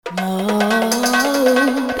mode.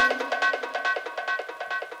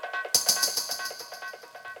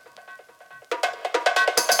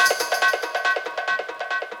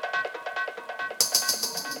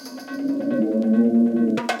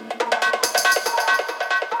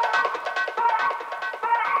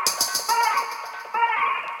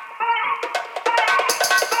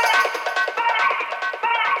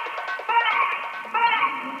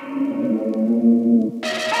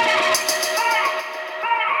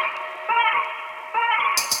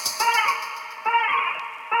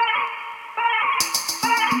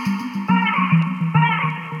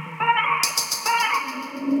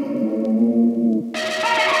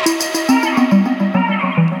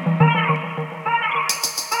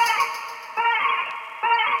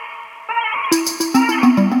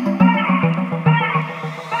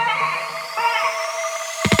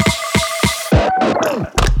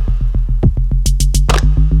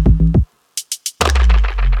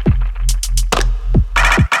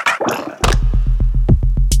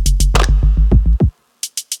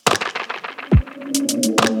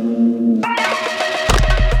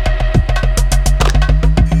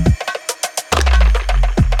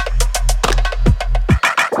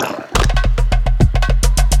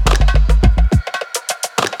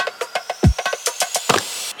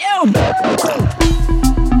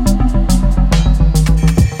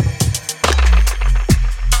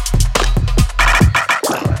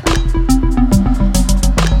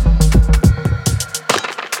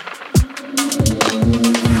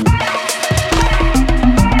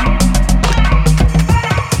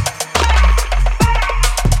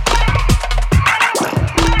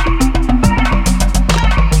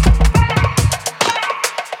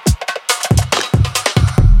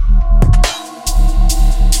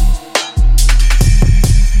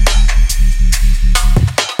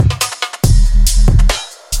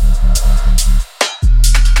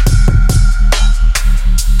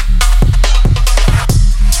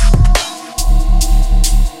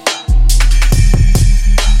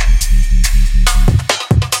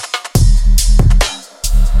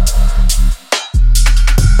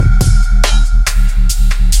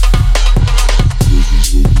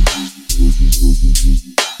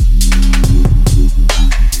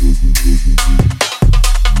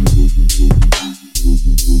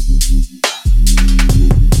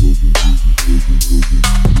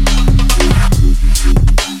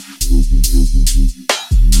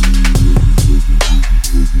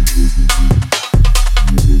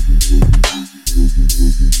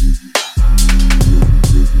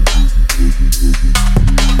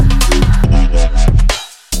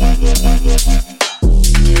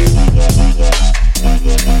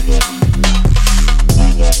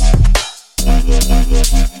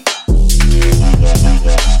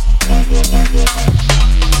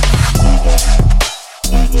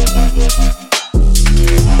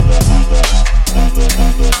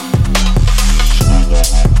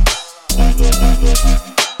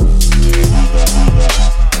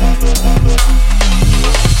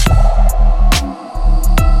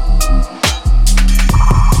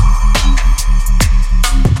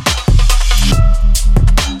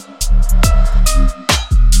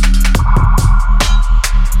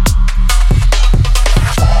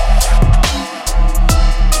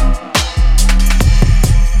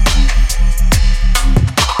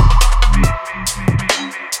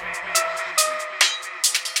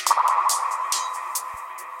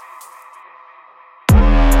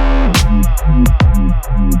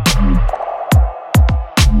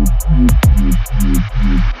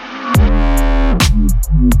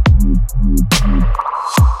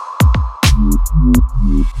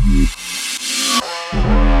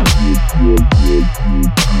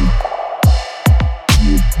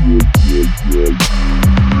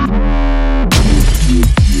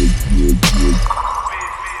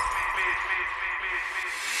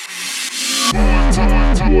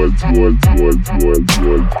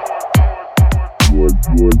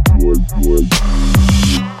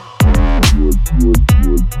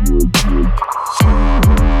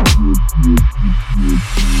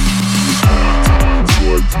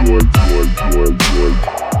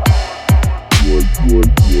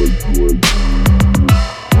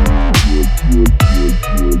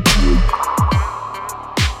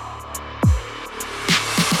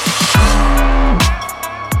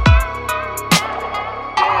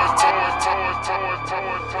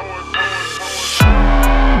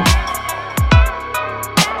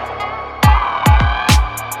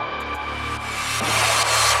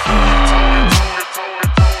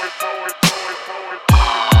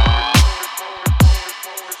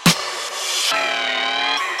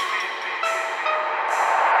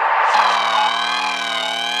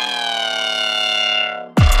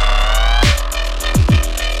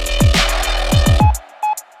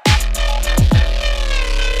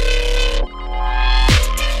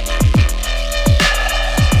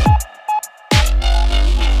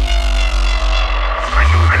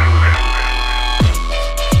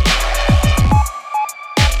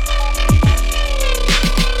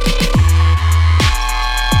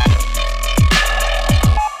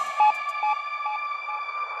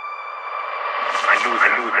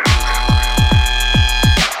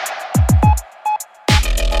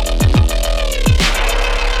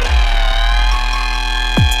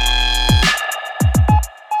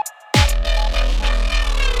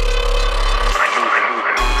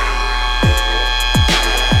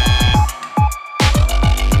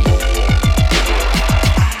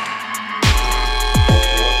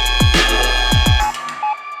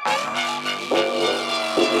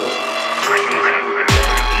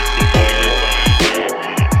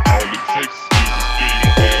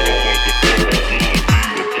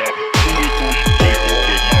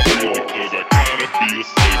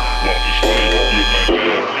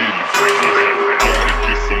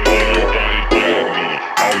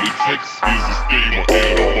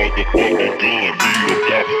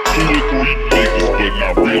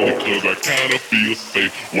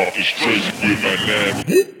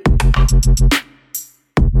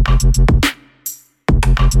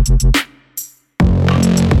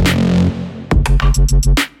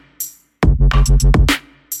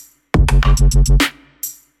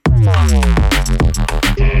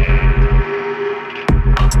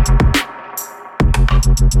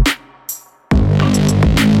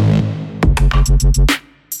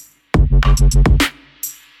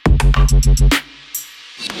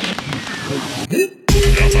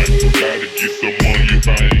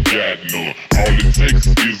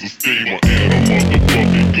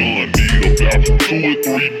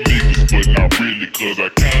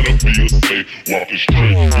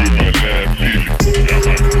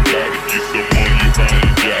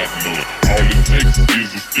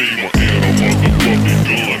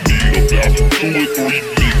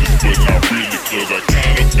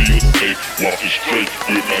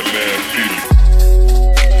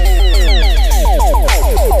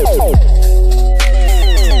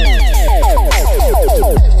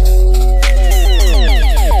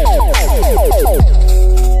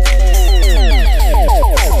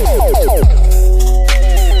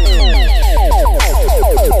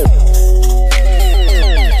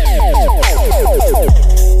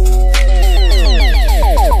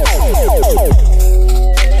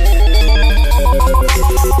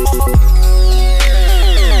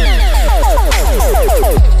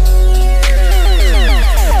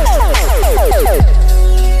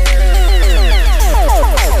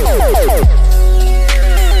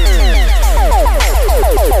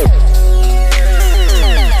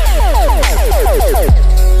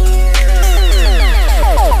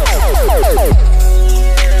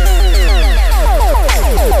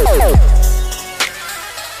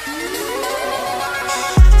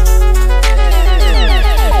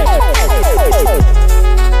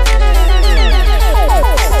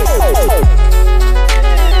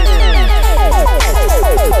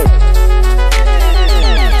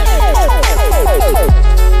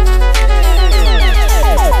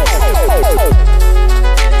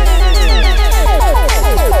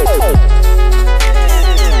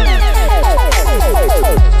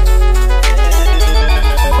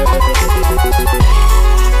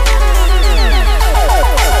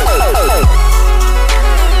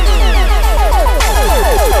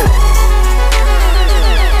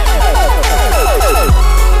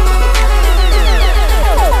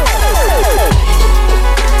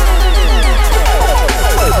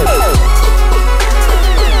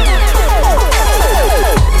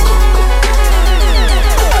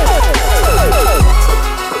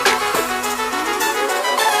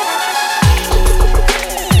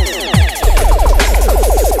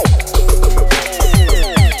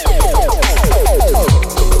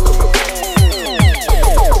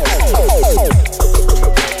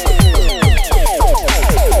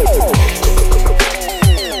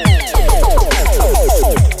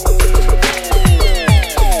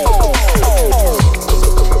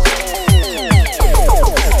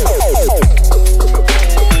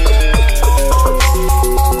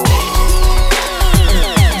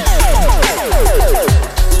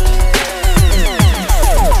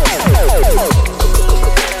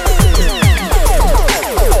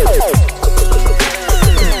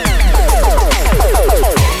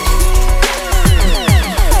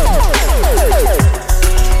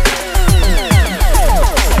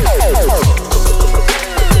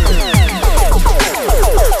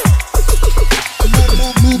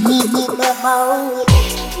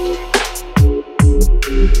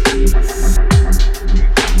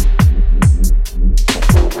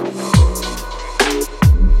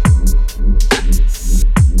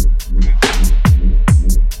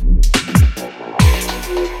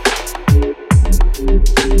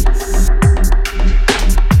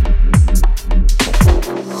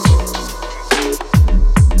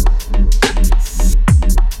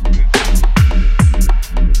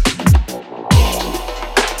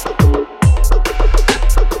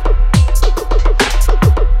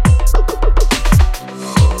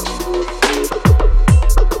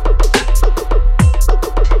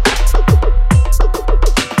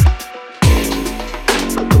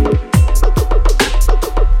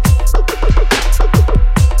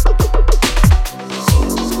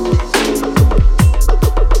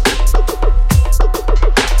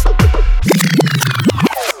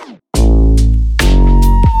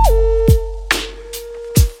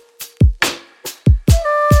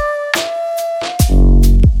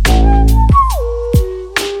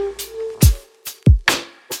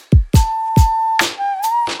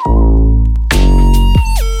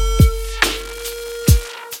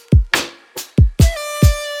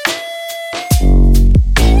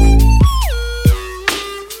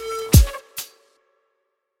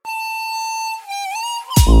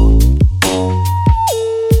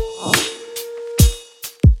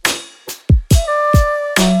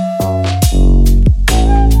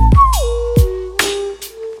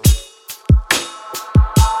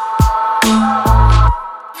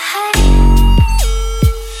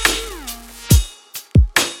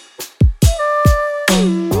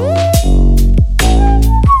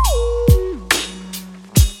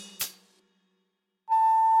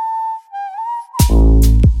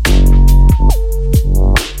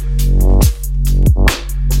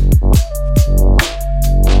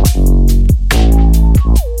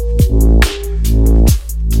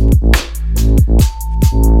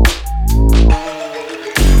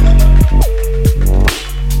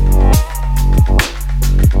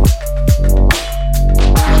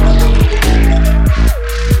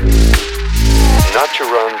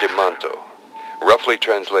 de manto. Roughly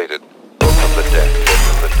translated, book of the dead, book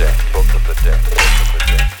of the dead, book of the dead, book of the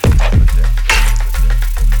dead, book of the dead.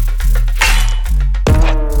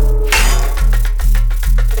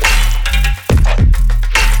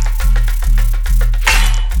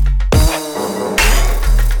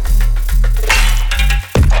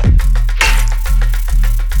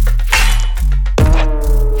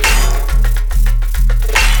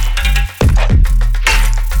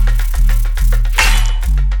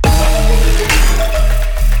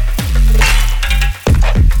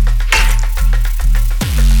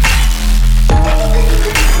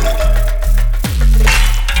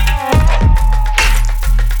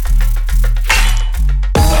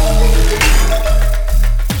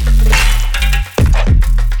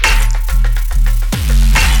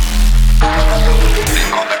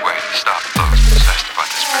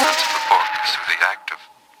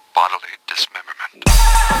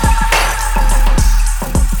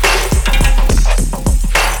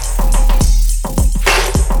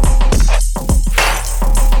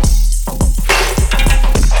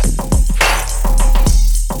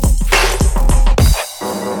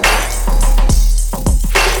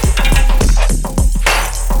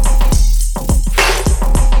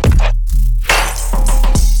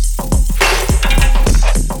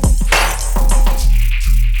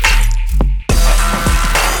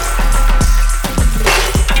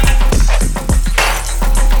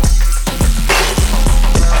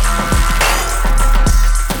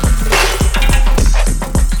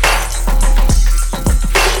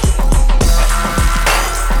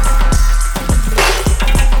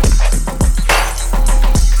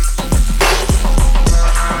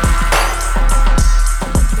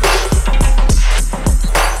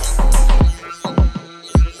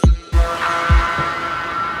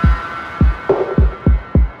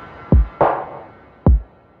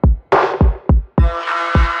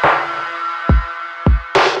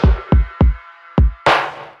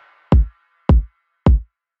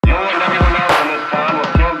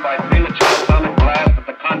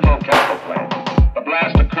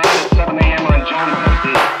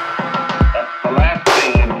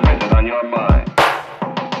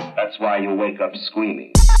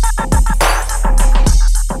 Screaming.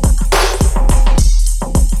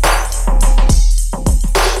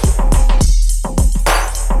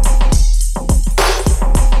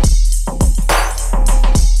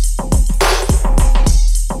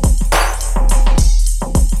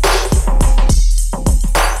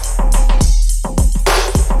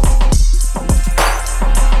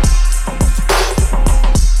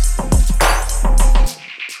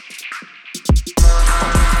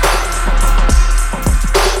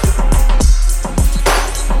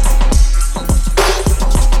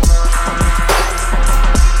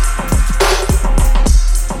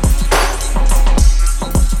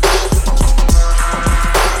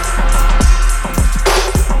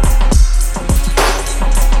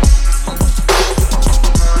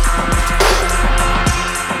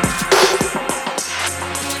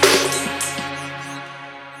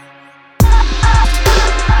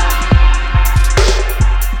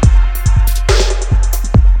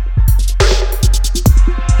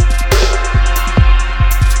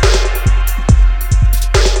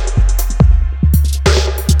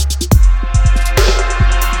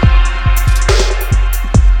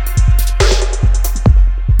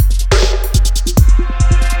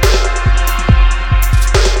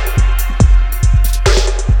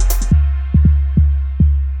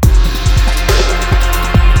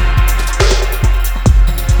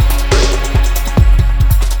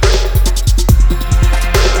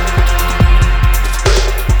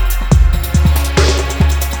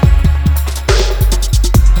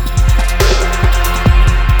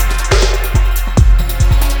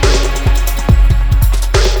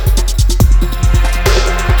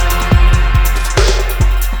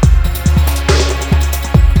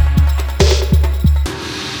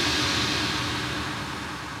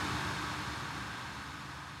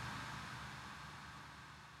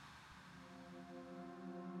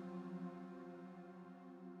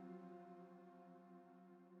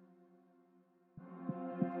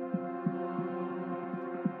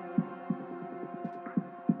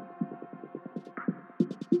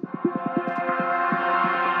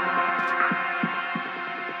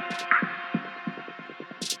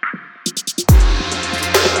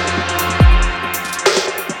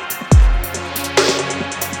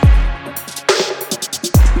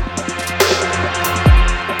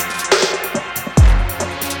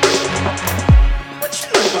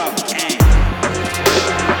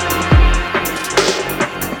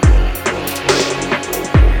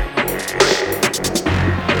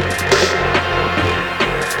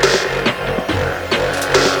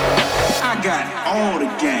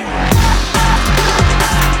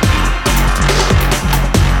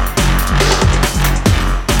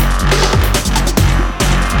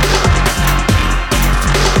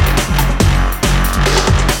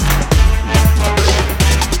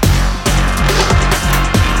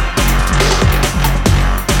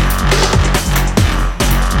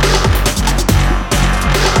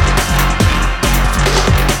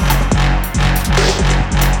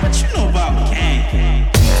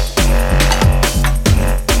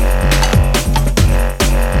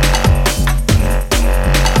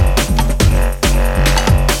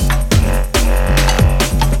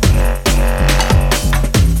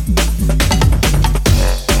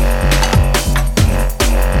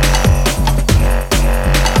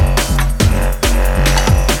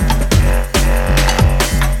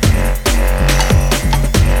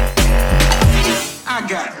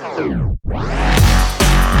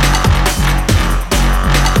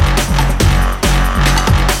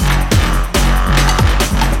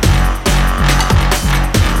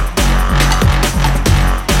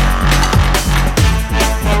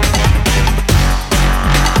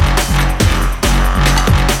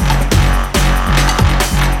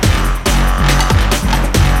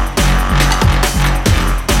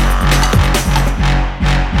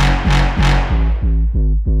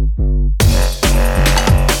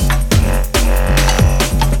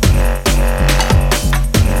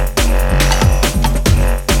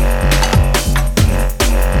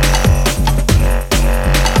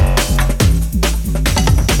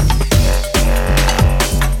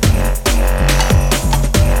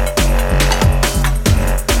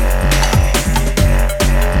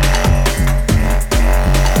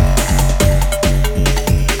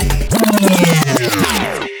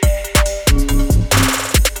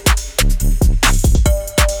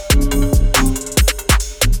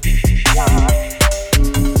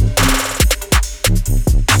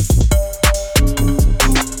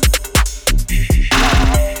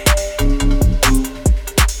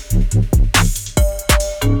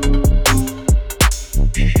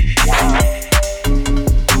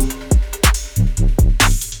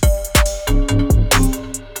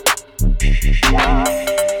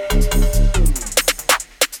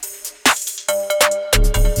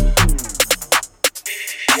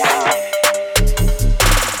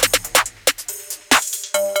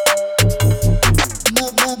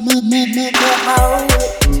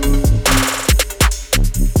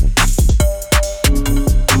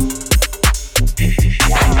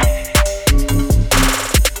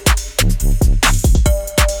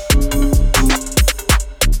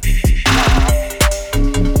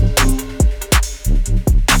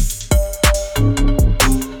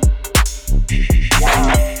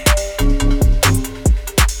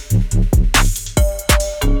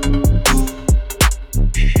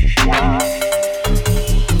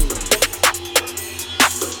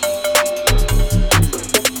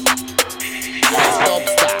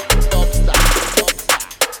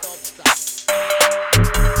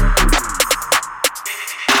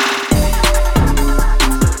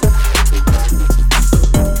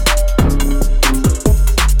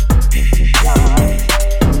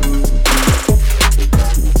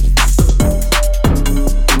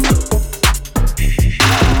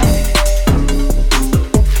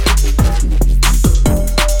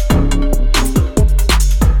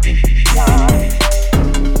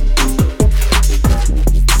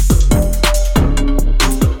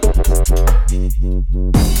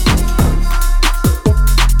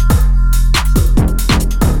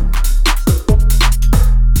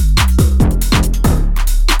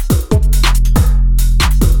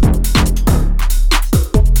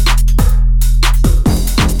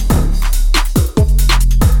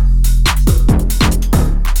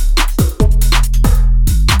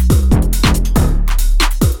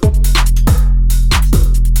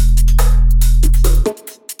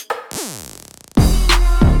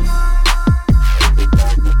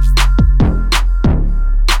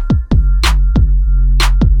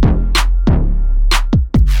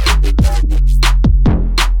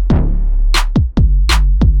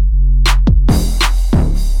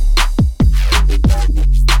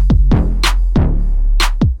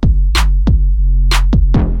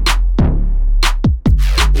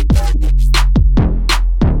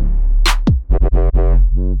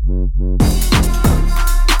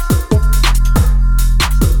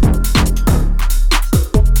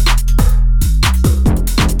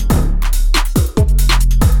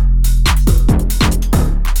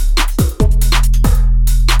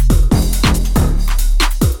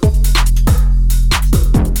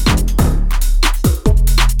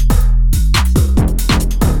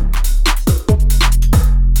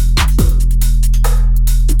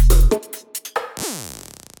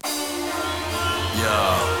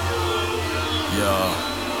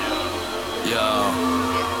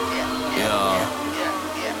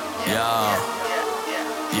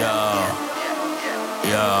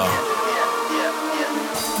 Yo,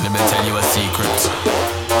 let me tell you a secret.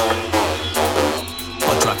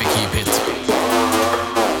 But traffic keep it.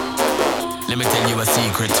 Let me tell you a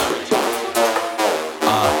secret.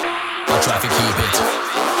 But traffic keep it.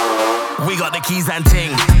 We got the keys and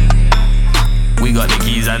ting. We got the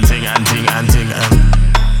keys and ting and ting and ting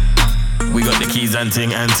and. We got the keys and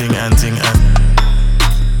ting and ting and ting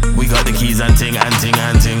and. We got the keys and ting and ting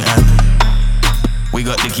and ting and. We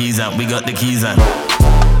got the keys and we got the keys and.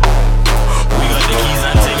 We got the keys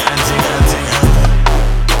and ting and ting and ting and.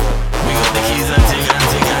 We got the keys and ting and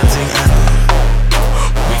ting and ting and.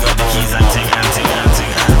 We got the keys and ting and ting and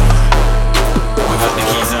ting and. We got the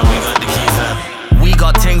keys and we got the keys and. We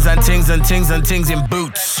got tings and tings and tings and tings in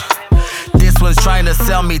boots. This one's trying to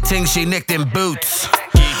sell me things she nicked in boots.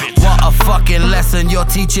 What a fucking lesson you're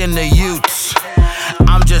teaching the youths.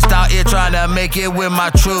 I'm just out here trying to make it with my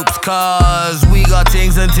troops. Cause we got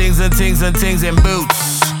tings and tings and tings and tings in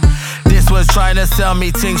boots. This one's trying to sell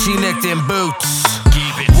me things she nicked in boots.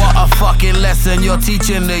 What a fucking lesson you're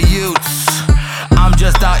teaching the youths. I'm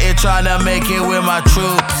just out here trying to make it with my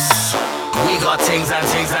troops. We got tings and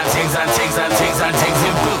tings and tings and tings and tings and tings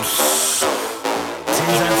in boots.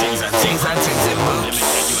 Tings and tings and tings and tings in boots.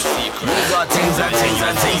 We got tings and tings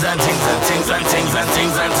and tings and tings and tings and tings and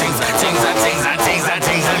tings and tings and tings and tings and tings and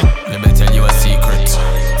tings and. Let me tell you a secret.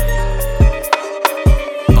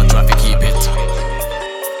 But traffic keep it.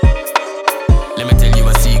 Let me tell you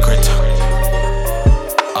a secret.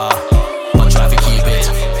 But traffic keep it.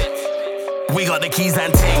 We got the keys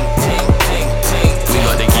and ting, ting, ting, ting. We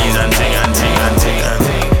got the keys and ting and ting and ting and.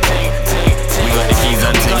 We got the keys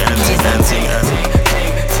and ting and ting and ting and.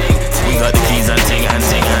 We got the keys and ting and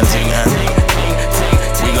ting and ting and.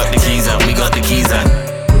 We got the keys and we got the keys and.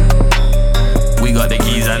 We got the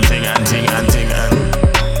keys and ting and ting and ting and.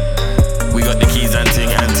 We got the keys and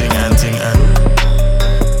ting and ting and ting and.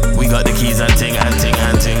 We got the keys and ting and ting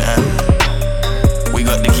and ting and. We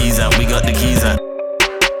got the keys and we got the keys and.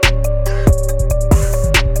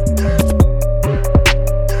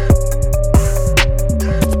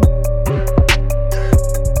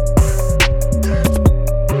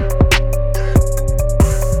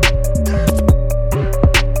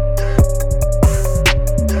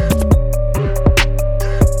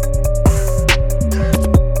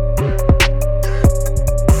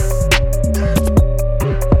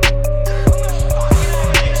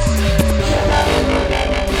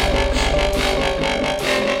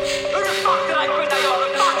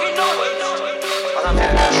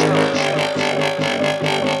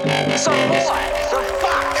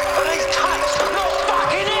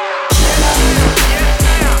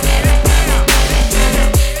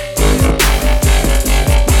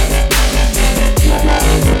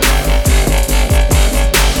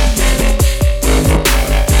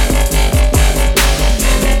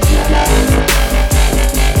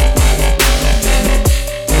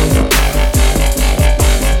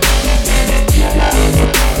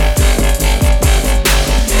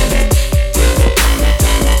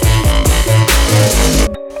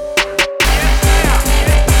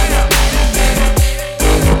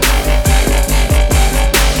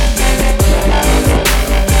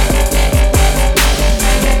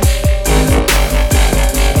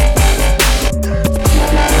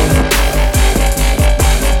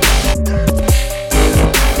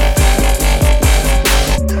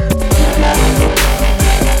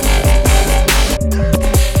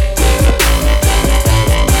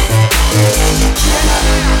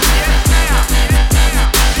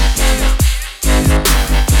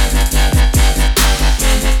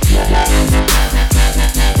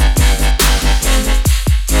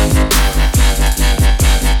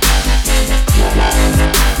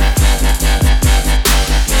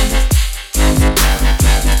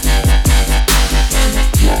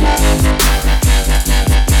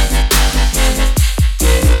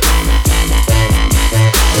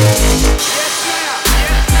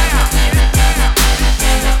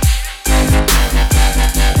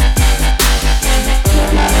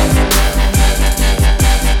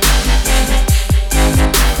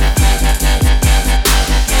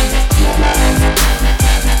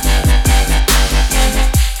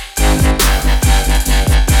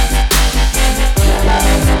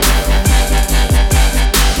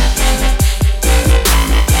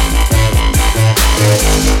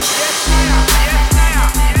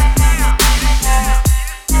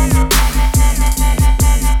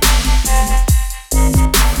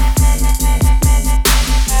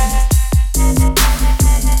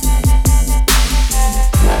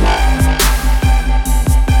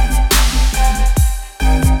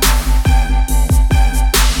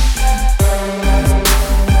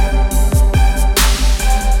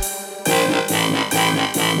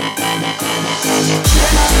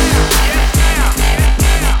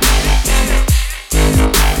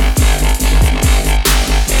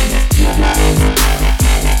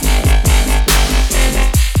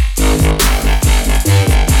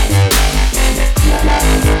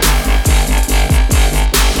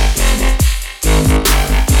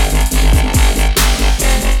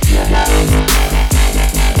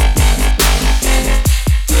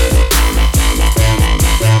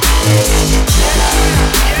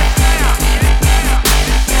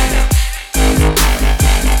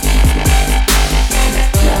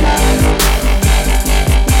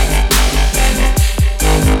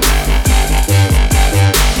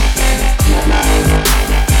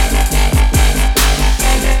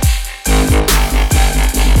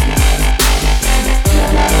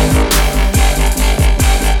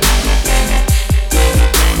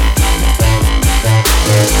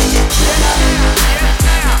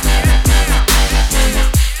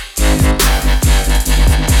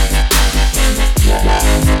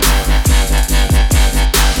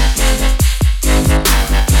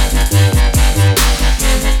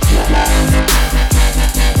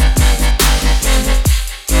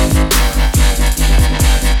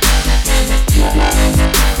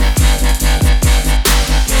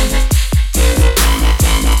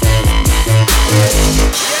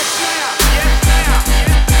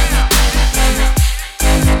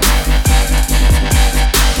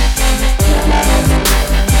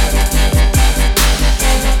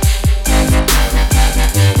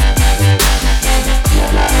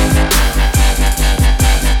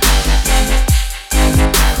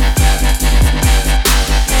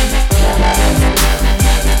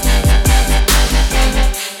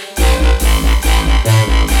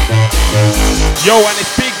 and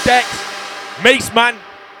it's Big Dex, Mace Man,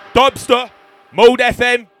 Dubster, Mode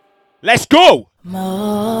FM. Let's go.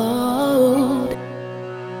 Mode.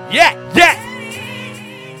 Yeah.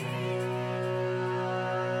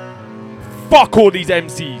 Fuck all these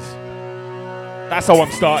MCs. That's how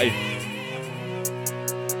I'm starting.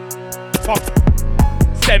 Fuck.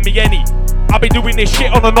 Send me any. I've been doing this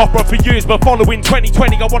shit on and off for years, but following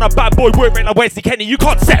 2020, I want a bad boy work rate like Wesley Kenny. You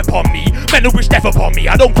can't set upon me, men who wish death upon me.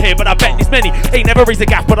 I don't care, but I bet this many ain't never raised a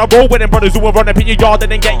gaff, but I roll with them brothers who will run up in your yard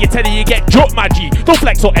and then get your telly. You get drop my G, don't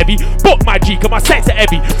flex or heavy, book my G, cause my sets are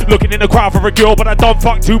heavy. Looking in the crowd for a girl, but I don't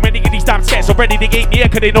fuck too many of these damn sets already. They ain't near,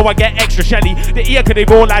 cause they know I get extra shelly. The ear, cause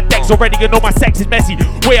they've all had decks already. You know my sex is messy,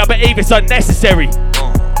 way I behave it's unnecessary.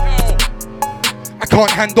 I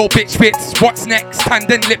can't handle bitch bits. What's next?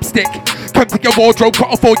 Hand and lipstick. Come to your wardrobe, cut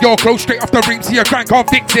off all your clothes straight off the rim so your grand can't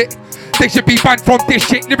fix it. They should be banned from this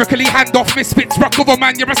shit. Lyrically hand off misfits. Rock over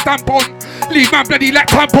man, you're a stamp on. Leave man bloody like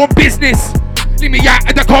tampon business. Leave me out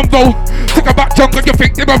of the convo. Talk about jungle, you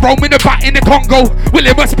think they were roaming about in the Congo. Well,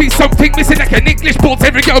 there must be something missing like an English port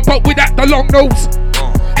every girl, but without the long nose.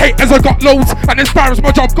 Haters, I got loads, and as far as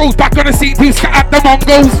my job goes, back on the scene to scat at the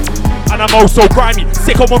Mongols. And I'm also grimy,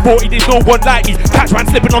 sick on 140, there's no one like me. Catch man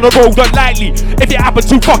slipping on the road unlikely. If it happens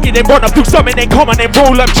too fucking, then run up, do something, then come on, then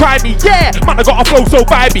roll up, try me. Yeah, man, I got a flow so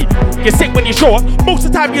vibey. You're sick when you're short, most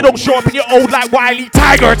of the time you don't show up and you're old like Wiley.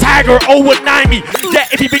 Tiger, 019 me. Yeah,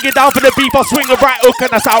 if you bring it down for the beef, I'll swing a right hook and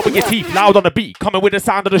that's out with your teeth. Loud on the beat, coming with the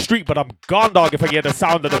sound of the street, but I'm gone dog if I hear the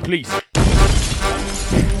sound of the police.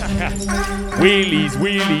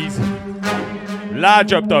 Wheelies.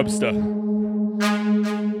 Large up Dubster.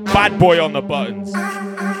 Bad boy on the buttons.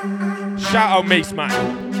 Shout out Mace Man.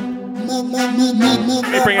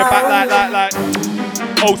 They bring it back like.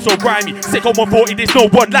 Oh, so grimy. Sick on 140, there's no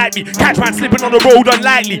one like me. Catch man slipping on the road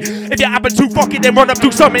unlikely. If you happen to fuck it, then run up,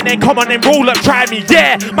 do something, then come on, then roll up, try me.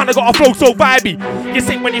 Yeah, man, I got a flow so vibey. You're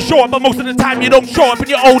sick when you show up, but most of the time you don't show up and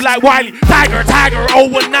you're old like Wiley. Tiger,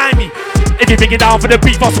 019 me. If you bring it down for the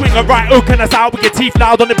beef, I'll swing a right hook and that's out with your teeth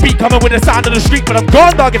loud on the beat, coming with the sound of the street. But I'm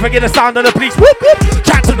gone dog if I get the sound of the police. Whoop whoop.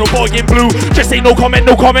 Chat to no boy in blue. Just say no comment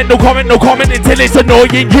until it's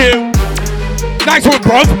annoying you. Nice one,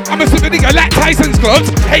 bruv. I'm a super nigga like Tyson's gloves.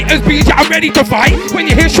 Haters beat you, I'm ready to fight. When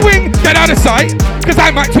you hear swing, get out of sight. Cause I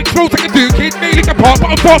might switch throws like a dude kid, nailing apart, but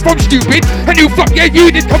I'm far from stupid. And you flop, yeah, you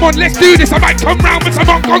did. Come on, let's do this. I might come round with some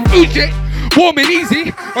on food shit. Warm and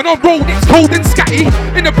easy, and on road it's cold and scatty.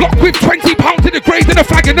 In a block with 20 pounds in the grade and a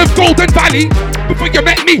flagon of Golden Valley. Before you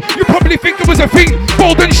met me, you probably think it was a thing,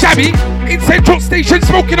 bold and shabby. In Central Station,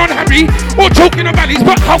 smoking on Harry, or choking on valleys,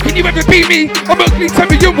 but how can you ever be me? I'm ugly,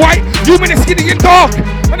 tummy and white, you men are skinny and dark.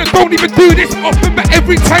 And I don't even do this often, but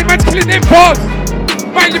every time man's killing them bars.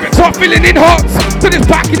 My lyrics are filling in hearts. So this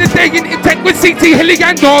back in the day in intent with CT, Hilly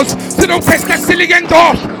and Dawes. So don't test that silly and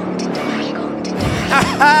dark.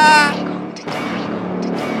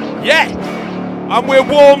 Yeah, I'm with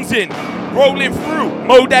Worms in, rolling through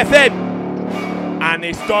Mode FM, and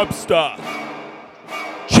it's Dubster.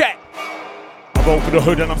 Check. I roll for the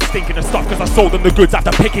hood and I'm stinking of stuff cause I sold them the goods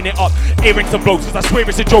after picking it up. Earrings and blows cause I swear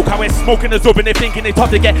it's a joke how we're smoking a zub and they're thinking it's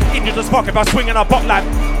tough to get injured as fuck if I swing on a butt lamp.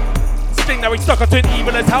 Sting now he's stuck, I turn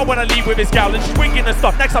evil as hell when I leave with his gal and she's winking and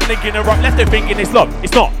stuff. Next I'm linking her up, left her thinking it's love.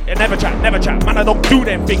 It's not, never chat, man I don't do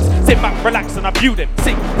them things. Sit back, relax and I view them.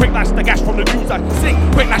 Sing, quick lash the gash from the news I sing.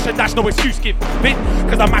 Quick lash and dash, no excuse give bit.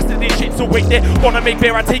 Cause I mastered this shit so wait there. Wanna make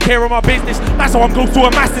beer, I take care of my business. That's how I'm close to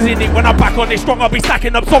a masters in it. When I'm back on this strong I'll be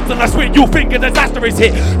stacking up songs and I swear you'll think a disaster is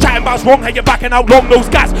hit. Chatting about's wrong, how you backing out long nose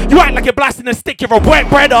gas. You act like you're blasting a stick, you're a wet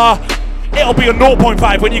breader. It'll be a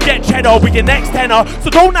 0.5 when you get cheddar with your next tenner. So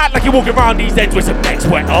don't act like you're walking around these ends with some neck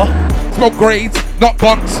sweater. Smoke grades, not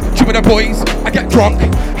bunks. Chill with the boys, I get drunk.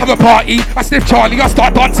 Have a party, I sniff Charlie. I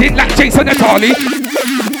start dancing like Jason Natali.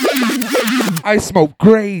 I smoke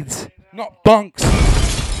grades, not bunks.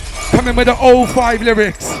 Coming with the 05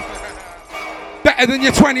 lyrics. Better than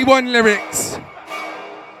your 21 lyrics.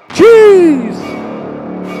 Jeez.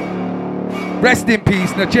 Rest in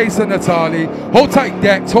peace, now Jason Natali. Hold tight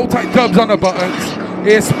decks, hold tight dubs on the buttons.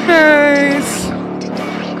 It's Mace.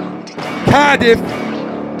 Cardiff,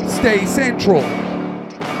 stay central.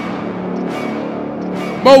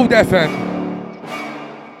 Mode FM.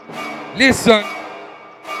 Listen.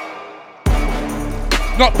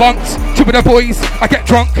 Not bunks, chill with the boys, I get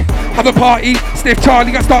drunk, have a party, sniff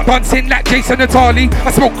Charlie, I start dancing like Jason Natali.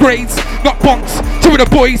 I smoke grades, not bunks, chill with the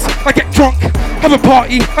boys, I get drunk, have a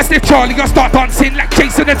party, I sniff Charlie, I start dancing like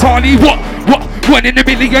Jason Natali. What? 1 in a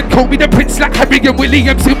million, call me the prince like Harry and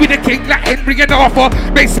Williamson, with the king like Henry and Arthur.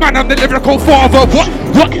 Mace man, I'm the lyrical father.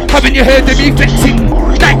 What? Haven't you heard of me flexing?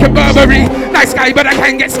 like a Burberry. Nice guy, but I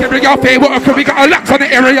can't get scary off here. What could we got a locks on the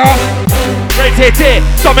area? Right here,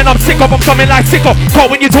 something I'm sick of, I'm something like sick of.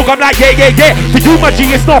 Cause when you talk, I'm like, yeah. For you, my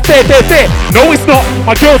G, it's not fair. No, it's not.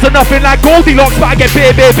 My girls are nothing like Goldilocks, but I get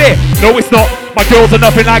bare. No, it's not. My girls are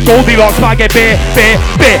nothing like Goldilocks, but I get bare.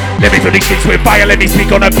 Let me fill these streets with fire, let me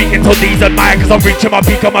speak on a beat until these admire. Cause I'm reaching my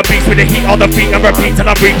peak on my beats with the heat on the feet and repeat till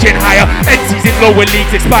I'm reaching higher. NC's in lower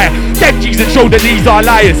leagues expire. Them G's and show that these are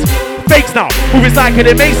liars. Fakes now, who is like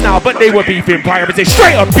their mates now, but they were beefing prior. But they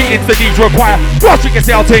straight up beatings the needs require. Watch you can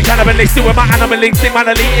say I'll turn cannibalistic with my animal instinct,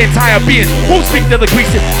 man, elite entire being. Won't speak to the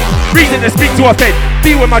creasing, reason to speak to a fed.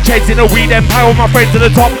 Be with my cheds in a weed empire with my friends at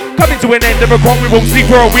the top. Coming to an end of a crop, we won't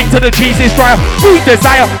sleep for a week till the cheese is dryer. Food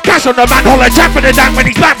desire, cash on the man, holler chat for the damn when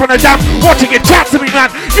he's back from the damn. Watching it chat to me,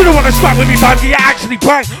 man. You don't wanna scrap with me, man. You actually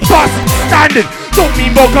prank, busting standard. Don't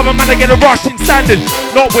mean more cover, man. I get a rush in standard.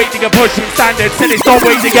 Not waiting and pushing standard. Said it's not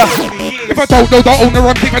waiting up. If I don't know the owner,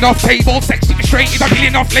 I'm kicking off tables. Sexy straight, if I'm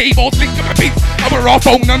peeling off labels. Link up a beat, I will off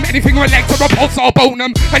own them. Anything with legs or a pulse, I'll bone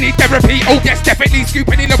them. I need therapy, oh yes, definitely.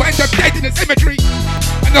 Scooping in the end up dead in the cemetery.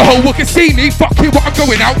 And the whole world can see me. Fuck you, what I'm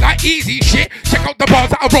going out like easy shit. Check out the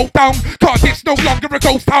bars that I wrote down. Cause it's no longer a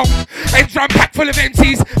ghost town. Ends ram packed full of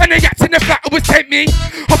MCs. And the yaks in the flat always tempt me.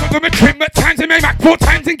 Off of them a trim at times and my Mac 4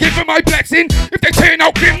 times and give them my blessing. If they turn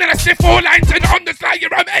out grim, then I sniff 4 lines and on the sly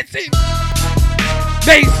you're a messing.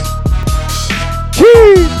 Mace.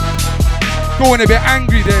 Cheese. Going a bit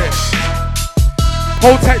angry there.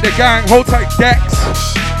 Hold tight the gang, hold tight Dex.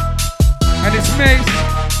 And it's Mace.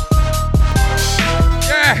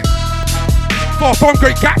 Yeah. Far from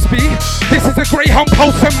Great Gatsby. This is a Greyhound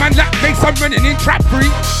Pulsar man, lap face, I'm running in trap free.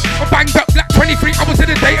 I banged up black 23 hours in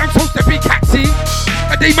a day, I'm supposed to be Catsy.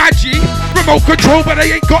 A day Maggie, remote control, but I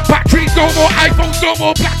ain't got batteries. No more iPhones, no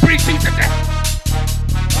more Blackberries.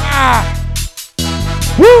 Ah.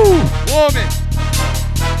 Woo. Warming.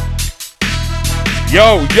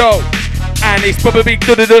 Yo, and it's Bubba Big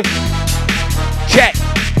Duh. Check.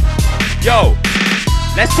 Yo,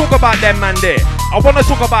 let's talk about them man there. I wanna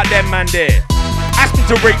talk about them man there. Ask me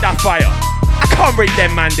to rate that fire. I can't rate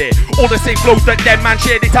them man there. All the same flows that them man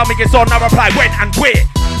share. They tell me it's on, I reply when and where.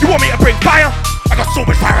 You want me to bring fire? I got so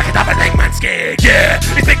much fire I can have a leg man scared. Yeah,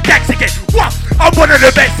 it's Big Dex again. What? I'm one of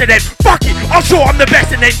the best of them. Fuck it, I'll show I'm the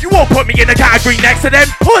best of them. You won't put me in the category next to them.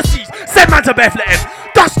 Pussies, send man to Bethlehem.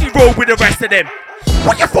 Dusty road with the rest of them.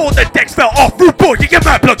 What you thought the decks fell off? Rude boy, you get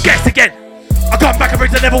mad blood guess again. I come back and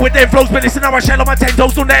raise the level with them flows, but listen how I shell on my 10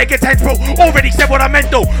 toes, don't let it get tense, bro. Already said what I meant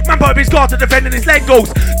though. Man put up his guard to defend and his leg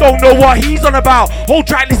goes. Don't know what he's on about. Whole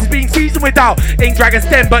track list is being seasoned without. Ain't Dragons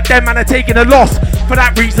them, but them man are taking a loss. For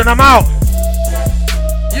that reason I'm out.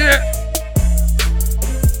 Yeah.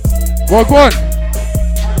 Well, go on.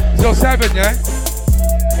 07, yeah?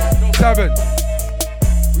 07.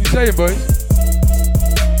 What you saying, boys?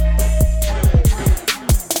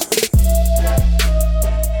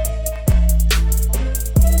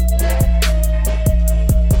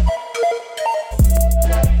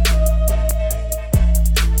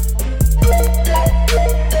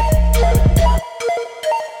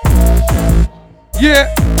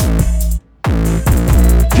 Yeah.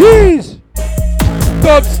 Jeez.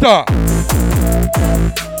 Dubstar.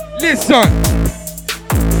 Listen.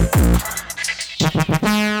 Are you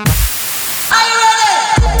ready?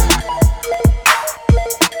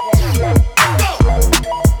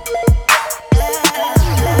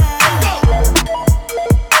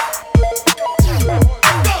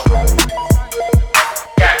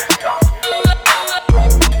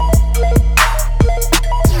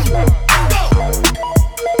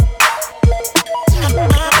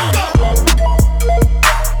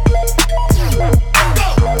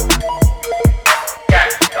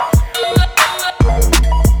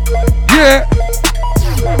 Yeah.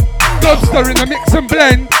 Dubstar in the mix and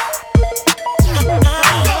blend.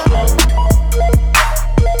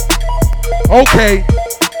 Okay.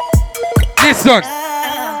 Listen.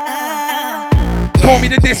 Call me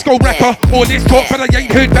the disco rapper. All this talk, but I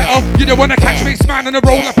ain't heard better. You don't wanna catch me, man, on a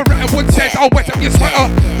roll up a rat. One says I'll wet up your sweater.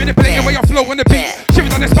 Manipulating where I flow on the beat.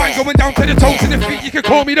 Shivers on the spine, going down to the toes and the feet. You can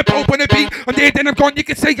call me the Pope on the beat. I'm dead, then I'm gone. You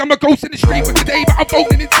can say I'm a ghost in the street with today, but I'm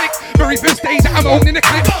phoning in sick. Very first day that I'm owning the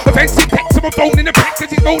clip. Offensive text, I'm phoning the prick, cause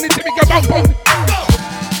he's moaning to me about phoning.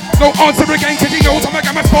 No answer again, cause he knows I'm a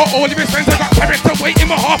gamma spot. All of his friends, I got character waiting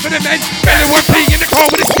for half of the men. Belly one P in the car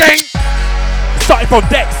with a gang. Starting from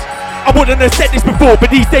Dex. I wouldn't have said this before, but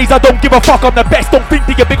these days I don't give a fuck, I'm the best. Don't think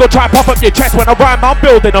that you're big or try and puff up your chest. When I rhyme, I'm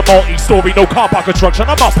building a multi-story, no car park construction,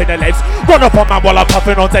 I'm up in the lens. Run up on man while I'm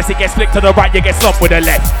puffing on test, it gets flicked to the right, you get slumped with the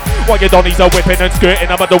left. While your donnies are whipping and skirting,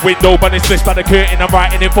 I'm at the window, but it's split by the curtain. I'm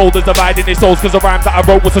writing in folders, dividing his souls, cause the rhymes that I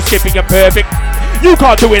wrote was so skippy and perfect. You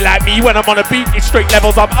can't do it like me when I'm on a beat. It's straight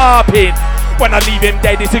levels I'm up in. When I leave him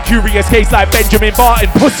dead, it's a curious case like Benjamin Barton.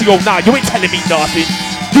 Pussy, oh nah, you ain't telling me nothing.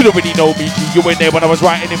 You don't really know me, you weren't there when I was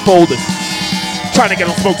writing in folders. Trying to get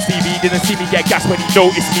on Smokes TV, didn't see me get gas when he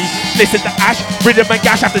noticed me. Listen to Ash, Rhythm and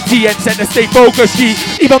Gash after TN said to stay focused, G.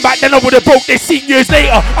 Even back then I would've broke this scene years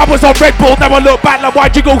later. I was on Red Bull, now I look back like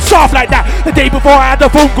why'd you go soft like that? The day before I had a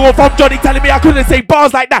phone call from Johnny telling me I couldn't say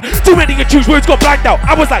bars like that. Too many to choose, words got blanked out.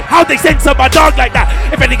 I was like, how'd they censor my dog like that?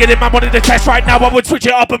 If any of them man wanted to test right now, I would switch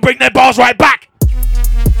it up and bring their bars right back.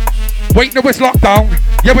 Wait, no, it's lockdown.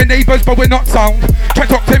 Yeah, we're neighbours, but we're not sound. Try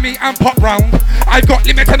talk to me and pop round. I've got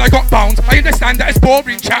limits and I got bounds. I understand that it's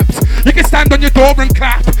boring, chaps. You can stand on your door and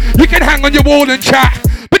clap. You can hang on your wall and chat.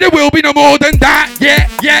 But there will be no more than that. Yeah.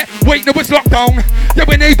 Wait, no, it's lockdown. Yeah,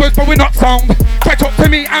 we're neighbours, but we're not sound. Try talk to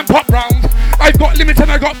me and pop round. I've got limits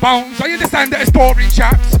and I got bounds. I understand that it's boring,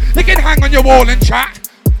 chaps. You can hang on your wall and chat.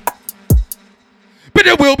 But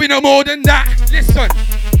there will be no more than that. Listen.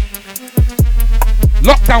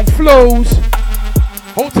 Lockdown flows.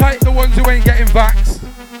 Hold tight the ones who ain't getting vaxxed.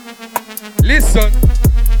 Listen,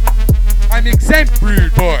 I'm exempt,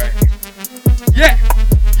 rude boy. Yeah.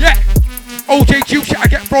 OJ Q shit I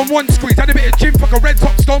get from one squeeze. Had a bit of gym, fuck a red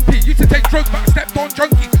top stompy. Used to take drugs but I stepped on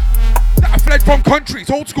junkies that I fled from countries.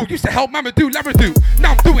 Old school used to help Mama do Laradoo.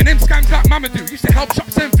 Now I'm doing them scams like Mama do. Used to help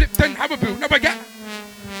shops and flip then Haribo. Now I get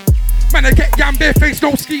man, I get yam bare face,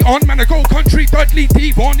 no ski on. Man, I go country, Dudley,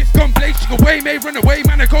 Devon. If gun blaze, she away, may run away.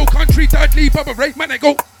 Man, I go country, Dudley, Bubba Ray. Man, I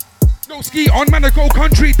go no ski on. Man, I go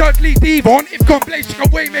country, Dudley, Devon. If gun blaze, she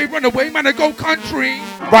away, may run away. Man, I go country.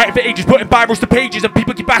 Writing for ages, putting virals to pages, and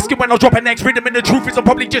people keep asking when I'll drop a next rhythm. And the truth is, I'm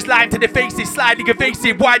probably just lying to their faces, slightly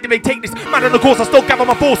evasive. Why do they take this? Man, on the course, I still gather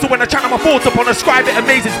my force. So when I channel my thoughts upon a scribe, it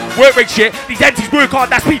amazes. Work rate shit, these MCs work hard,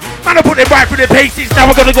 that's me. Man, I put them right through their paces.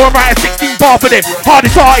 Now I'm gonna go and write a 16 bar for them.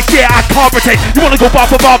 Hardest artist, yeah, I can't pretend. You wanna go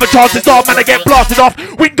bar for bar, but chances are, man, I get blasted off.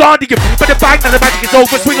 Win Guardian, but the bang, now the magic is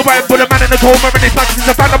over. Swing around, put a man in the coma, and this magic is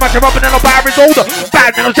a fan, I'll match him up, and then I'll bar his older.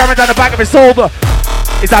 Bang, then I'll jam it down the back of his shoulder.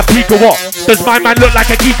 Is that peak or what? Does my man look like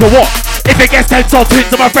a geek or what? If it gets tense, I'll twin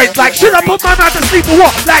to my friends like, should I put my man to sleep or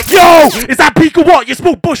what? Like, yo, is that peak or what? You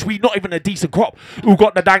smoke bushweed, not even a decent crop. Who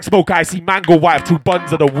got the dank smoke? I see mango white, 2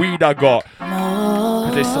 buns of the weed I got.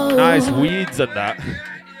 Cause there's some nice weeds and that.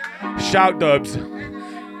 Shout Dubs.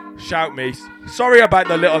 Shout Mace. Sorry about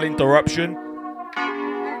the little interruption.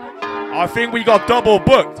 I think we got double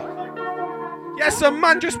booked. Yes, some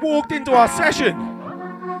man just walked into our session.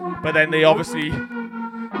 But then they obviously,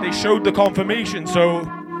 they showed the confirmation, so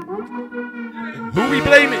who we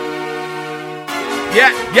blaming? Yeah.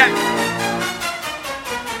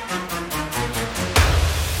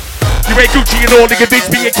 You ain't Gucci and all, they convince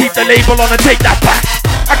me and keep the label on and take that back.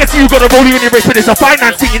 I can see you got a rollie on your wrist, but it's a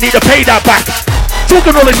financing, you need to pay that back.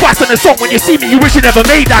 Talking all this wax on the song, when you see me, you wish you never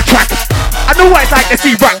made that track. I know what it's like to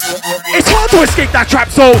see rap. It's hard to escape that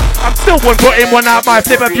trap, so I'm still one foot in, one out. Might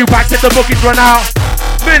flip a few packs if the bookings run out.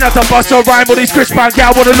 Man, as a bust or rhyme, all these Chris Brown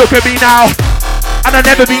gal wanna look at me now. And I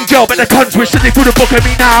never been jailed, but the cunts wish that they threw the book at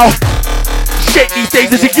me now. Shit these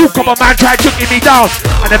days as a youth, come on man, try chucking me down.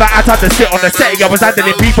 I never had time to sit on the setting, I was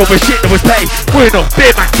handling people with shit that was petty. We're no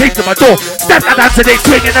beer man, came to my door, stepped that dance and they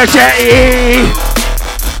swinging a shetty.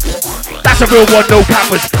 That's a real one, no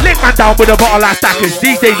cappers. Lick man down with a bottle like stackers.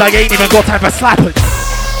 These days I ain't even got time for slappers.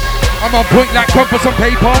 I'm on point like crumpers on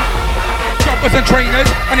paper. Jumpers and trainers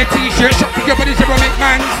and a t-shirt shot for your buddies to make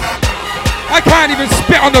mans. I can't even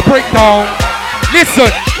spit on the breakdown. Listen.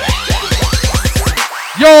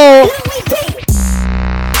 Yo.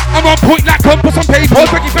 I'm on point like compass on paper.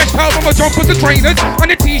 Pretty fresh pals on my jumpers and trainers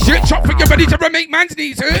and a t-shirt shot for your buddies to make man's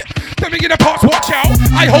knees hurt. Tell me in the pots, watch out.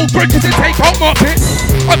 I hold bridges and take out muppets.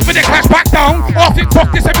 Up for the clash back down. Off it,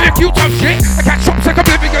 fuck this, I be a cute tough shit. I catch shops like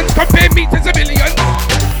oblivions, compare me to civilians.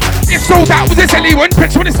 If so, that was a silly one.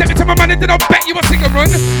 Prince wanna step into my man and then I'll bet you a sing a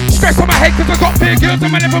run. Stress on my head cause I got big girls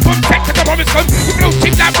and I never bump tech to the Morrison. You blow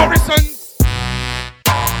cheap like Morrison.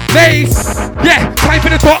 Mace, yeah, time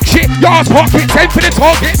for the talk shit. Yours pockets, send for the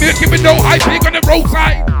target. Milking with no high pig on the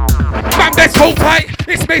roadside. Man, best hold tight.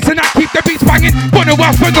 It's Mace and I keep the beats banging. But no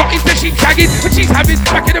else, but not into sheep shagging. But she's having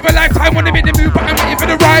back in of a lifetime. Wanna make the move, but I'm waiting for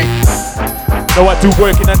the ride. Know I do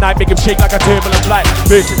work in the night, make him shake like a turbulent light.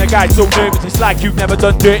 Bursting the guy so nervous, it's like you've never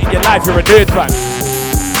done dirt in your life. You're a nerd, fam.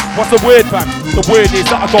 What's the word, fam? The word is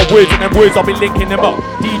that I got words and them words I'll be linking them up.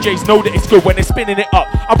 DJs know that it's good when they're spinning it up.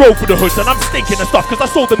 I roll for the hoods and I'm stinking the stuff cause I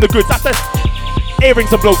sold them the goods. That's the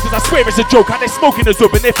earrings and blows cause I swear it's a joke. And they're smoking the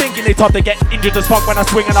zub and they're thinking it's hard to get injured as fuck when I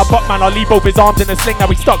swing and I butt man. I'll leave both his arms in a sling, now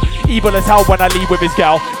he's stuck. Evil as hell when I leave with his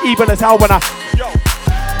gal. Evil as hell when I...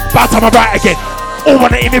 About time I write again. All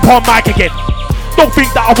wanna hear me palm mic again. Don't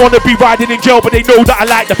think that I wanna be riding in jail, but they know that I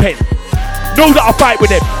like the pen. Know that I fight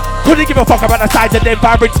with them. Couldn't give a fuck about the size of them.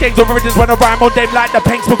 Vibrant skins or riddles when I rhyme on them. Like the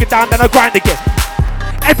pen, smoke it down, then I grind again.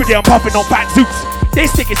 Every day I'm puffing on fat suits. They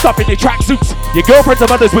sticking stuff in their tracksuits. Your girlfriends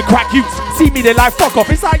and others with crack youths. See me, they like fuck off.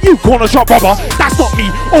 It's like you, corner shop robber. That's not me.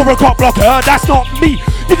 Or a cop blocker. That's not me.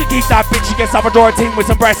 You can keep that bitch. You get Salvador team with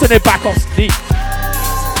some breasts and then back off steam.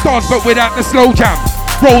 Dance but without the slow jam.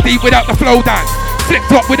 Roll deep without the flow dance. Flip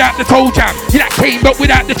flop without the toe jam. You like Kane but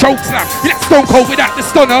without the choke slam. You like Stone Cold without the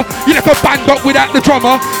stunner. You like a band but without the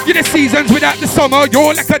drummer. You like seasons without the summer.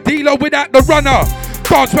 You're like a dealer without the runner.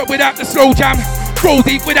 Dance but without the slow jam. Roll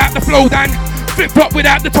deep without the flow dan. Flip flop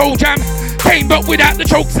without the toe jam. Kane but without the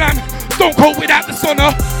choke slam. Stone Cold without the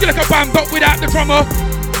stunner. You like a band but without the drummer.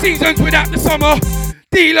 Seasons without the summer.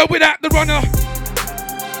 Dealer without the runner.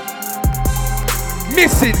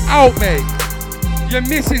 Missing out, mate. You're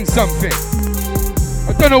missing something.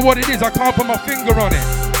 I don't know what it is, I can't put my finger on it.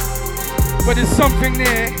 But there's something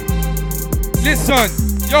there. Listen,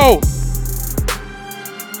 yo.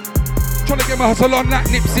 Trying to get my hustle on like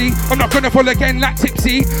Nipsey. I'm not gonna fall again like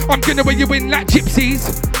Tipsy. I'm gonna wear you in like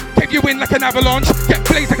gypsies. Keep you in like an avalanche. Get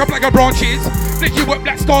blazed like a bag of branches. Lick you up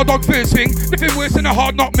like Stardog first thing. Nothing worse than a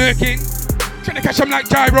hard knock murking. Trying to catch them like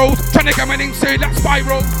gyros. Trying to get my name said like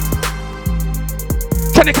Spyro.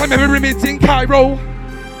 Trying to climb every pyramids in Cairo.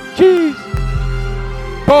 Jeez.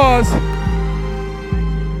 Bars.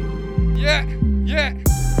 Yeah, yeah.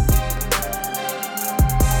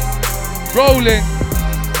 Rolling.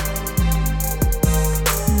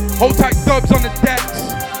 Hold tight dubs on the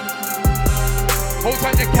decks. Hold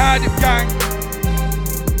tight the Cardiff gang.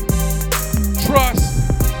 Trust.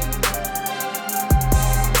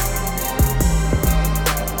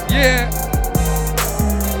 Yeah.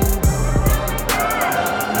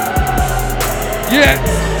 Yeah.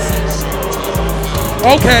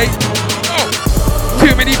 Okay. Oh.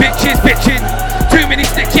 Too many bitches bitching. Too many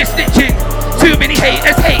stitches stitching. Too many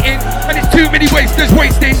haters hating. And it's too many wasters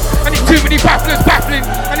wasting. And it's too many bafflers baffling.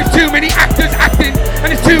 And it's too many actors acting.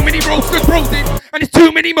 And it's too many roasters roasting. And it's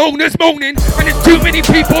too many moaners moaning. And it's too many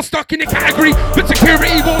people stuck in the category. But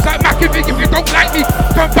security walls like McAfee. If you don't like me,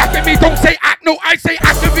 come back at me. Don't say act, no, I say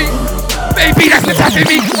activate. Baby, that's attacking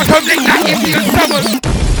me. I come late like Indian summers.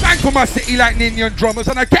 Bang for my city like Ninian drummers.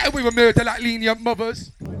 And I get away with murder like lenient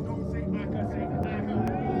mothers.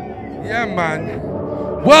 Yeah, man.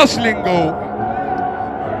 Welsh lingo.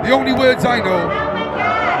 The only words I know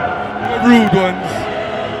are rude ones.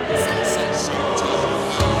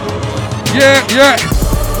 Yeah, yeah.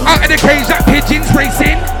 Out of the cage like pigeons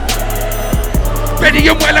racing. Ready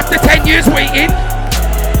and well after 10 years waiting.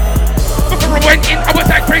 Before I went in, I was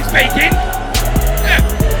like Craig's baking. Yeah.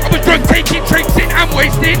 I was drunk taking, traipsing and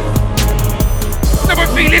wasting. Now I'm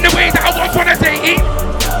feeling the way that I was when I was 18.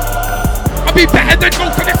 I'll be better than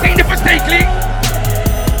most of the scene if I stay clean.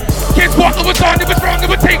 Guess what? I was on, it was wrong, it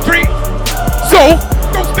would take three. So,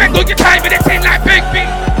 don't spend all your time in a tin like Big B.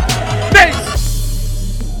 Nice.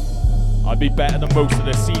 I'd be better than most of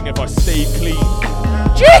the scene if I stayed clean.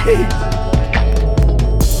 Jeez!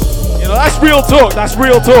 You know, that's real talk, that's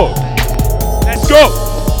real talk. Let's go.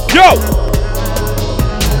 Yo!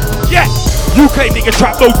 Yeah! You claim nigga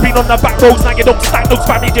trap, those been on the back roads, now you don't stack those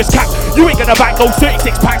family just cap. You ain't gonna back those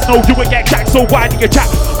 36 packs, no, you ain't get jacked, so why do you chat?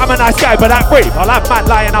 I'm a nice guy, but I'm brave. I'll have man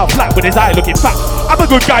lying out flat with his eye looking fat. I'm a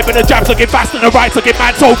good guy, but the jab's looking fast and the right's looking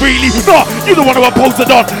mad, so really, no, you don't want to post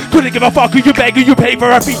it on. Couldn't give a fuck who you beg, who you pay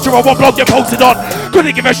for a feature or what blog you posted on.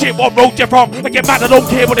 Couldn't give a shit what road you're from. I get mad, I don't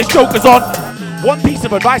care what this joker's on. One piece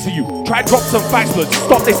of advice for you, try drop some facts, but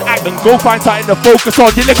stop this act and go find something to focus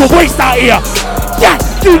on. You little waste out here. Yeah,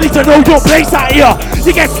 you need to know your place out here.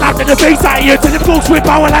 You get slapped in the face out here till them folks with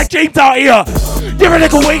power like James out here. You're a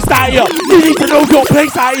little waste out here. You need to know your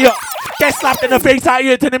place out here. Get slapped in the face out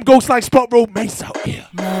here till them ghosts like Spot Road Mace out here.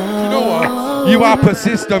 You know what? You are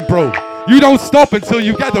persistent, bro. You don't stop until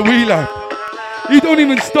you get the wheeler. You don't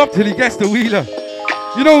even stop till he gets the wheeler.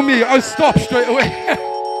 You know me, I'll stop straight away.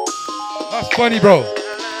 That's funny, bro.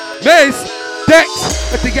 Mace,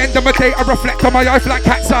 Dex, at the end of my day, I reflect on my life like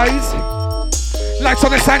cat's eyes. Lights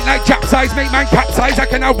on the sand like Jap size, make man capsize. I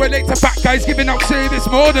can now relate to fat guys giving out service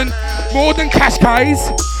more than cash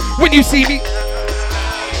guys. When you see me,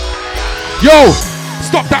 yo,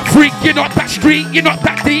 stop that freak, you're not that street, you're not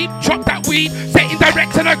that deep. Chop that weed, setting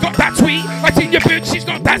direct and I got that tweet. I seen your bitch, she's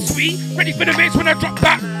not that sweet. Ready for the maze when I drop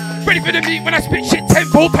that. Ready for the meat when I spit shit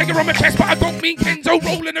tenfold. Tiger on my chest, but I don't mean Kenzo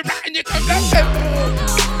rolling a rat and you come like tenfold.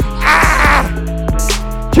 Ah!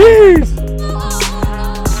 Jeez!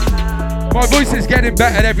 My voice is getting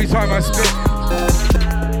better every time I spit.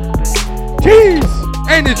 Jeez!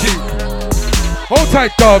 Energy. Hold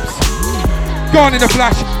tight, Dubs. Gone in a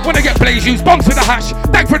flash. Wanna get blaze juice, bongs for the hash.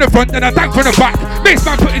 Dank from the front, then I dank from the back. Mace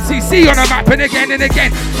man putting CC on a map and again and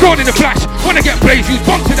again. Gone in a flash. Wanna get blaze juice,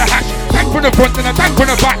 bongs for the hash. Dank from the front, then I dank from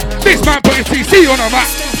the back. Mace man putting CC on a map.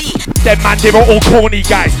 Them man, they were all corny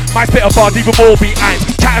guys. My spit of bars even more behind.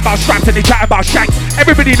 Chatting about straps and they chatting about shanks.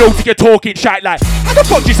 Everybody knows you're talking shite like. How the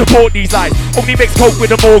fuck do you support these lies? Only mix coke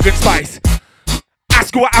with a Morgan Spice.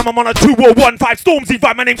 Ask who I am, I'm on a 2015 Stormzy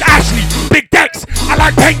vibe. My name's Ashley, big decks. I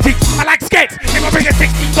like paintings, I like skets. If I bring a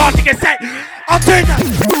 16 bar to get set, I'll turn that.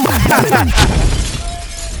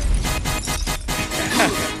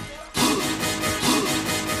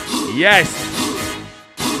 Yes.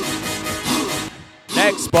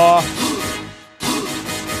 Next bar.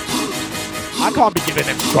 I can't be giving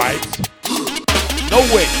them stripes. No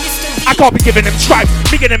way. I can't be giving them stripes.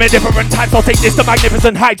 Making them in different types. I'll take this to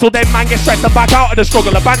magnificent heights. Till then man get stressed and back out of the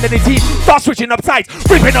struggle. Abandon his heat. Start switching up sides.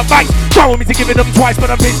 Ripping up bikes. Trying me to give it them twice. But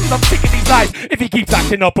I'm pissed cause I'm sick of these lies. If he keeps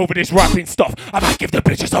acting up over this rapping stuff, I might give the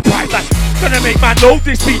bitches a prize. Like, gonna make man loathe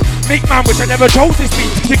this beat. Make man wish I never chose this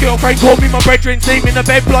beat. Your girlfriend called me my brethren's name in the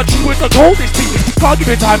bed. Blood she was the coldest beat. Can't give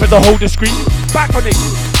it time as a whole discreet. Back on it.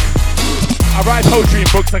 I write poetry in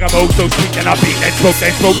books like I'm oh so sweet. Then I beat, then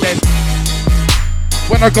smoke, then.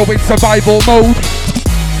 When I go in survival mode,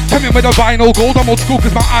 tell me with a vinyl gold, I'm old school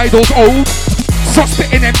cause my idol's old. Stop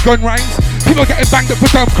spitting them gun rhymes, people getting banged up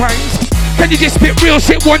for dumb crimes. Can you just spit real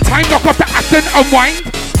shit one time, knock off the act and unwind?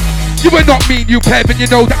 You are not mean, you pleb, and you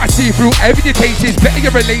know that I see through every taste is better,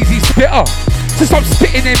 you're a lazy spitter. So stop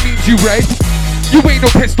spitting them means you red. You ain't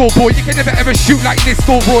no pistol boy, you can never ever shoot like this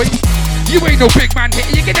Roy. You ain't no big man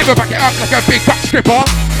hitter, you can never back it up like a big back stripper.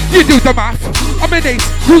 You do the math, I'm an ace,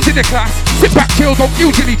 who's in the class? Sit back, chill, don't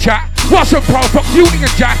usually chat. Watch them proud, fuck Uni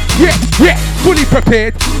and Jack. Yeah, fully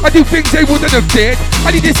prepared. I do things they wouldn't have dared.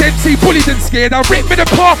 I need this MC bullied and scared. I rip it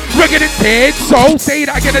apart, rugged and teared. So, say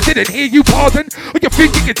that again, I didn't hear you, pardon. Or you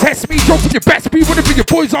think you can test me, dropping your best be. Wanna bring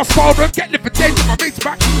your boys off sparring, get living dead to my mates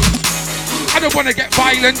back. I don't wanna get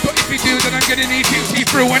violent, but if you do, then I'm gonna need you see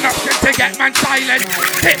through an option to get man silent.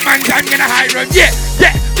 Hitman's, I'm gonna hire him, yeah,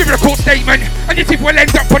 give it a court statement. And your teeth will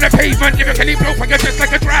end up on the pavement. Lyrically profile just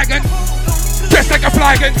like a dragon, just like a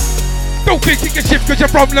flagon. Don't think you can shift cause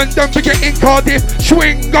you're from London, but you're in Cardiff.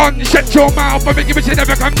 Swing on, shut your mouth, I think you should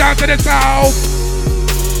never come down to the south.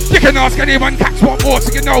 You can ask anyone, cats want more,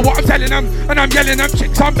 so you know what I'm telling them. And I'm yelling them,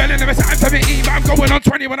 chicks, I'm belling them. It's time for me, but I'm going on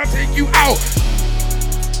 20 when I take you out.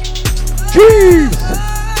 Jeez!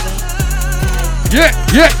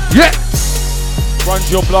 Yeah. Runs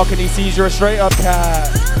your block and he sees you're a straight up cat.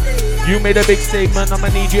 You made a big statement, I'ma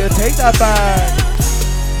need you to take that back.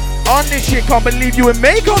 On this shit, can't believe you and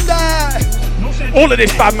make on that. All of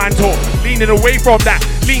this bad man talk, leaning away from that,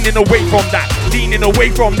 leaning away from that, leaning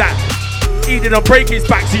away from that. Eating and break his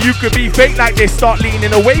back so you could be fake like this. Start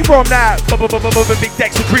leaning away from that. Big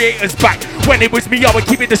decks and creators back. When it was me, I would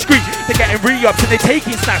keep it discreet. They're getting re-ups and they're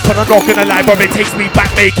taking snaps. But I'm not gonna lie, bro, it takes me back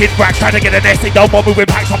making racks. Trying to get an essay, don't bother with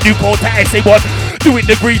packs. I'm new called to essay one. Doing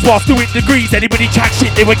degrees whilst doing degrees. Anybody chat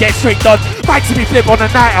shit, they would get straight done. Might see me flip on a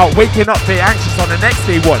night out. Waking up, they're anxious on the next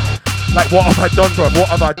day one. Like, what have I done, bro? What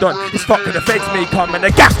have I done? It's fucking the feds may come and the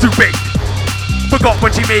gas too big. Forgot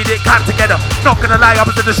when she made it, came together. Not gonna lie, I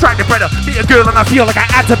was a distracted brother. Meet a girl and I feel like I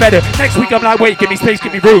had to better. Next week I'm like, wait, give me space,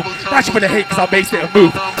 give me room. Now she gonna hate cause I based it a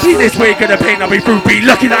move. See this way, gonna pain, I'll be through. Be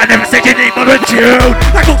lucky that I never said your name on a tune.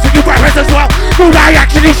 That goes to you rappers as well. Who I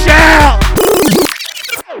actually shall.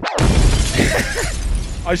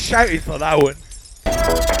 I shouted for that one.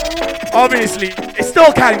 Obviously, it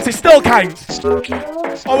still counts,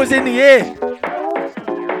 I was in the air.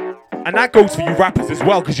 And that goes for you rappers as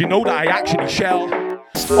well, because you know that I actually shall.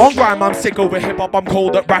 On grime, I'm sick over hip-hop, I'm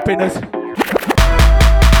cold at rapping us.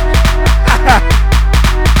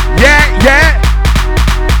 yeah.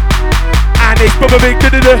 And it's Bubba Big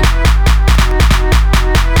da-da-da.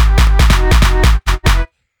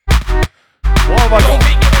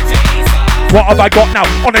 What have I got now?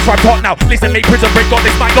 Honest rhyme hot now. Listen, make prison break, got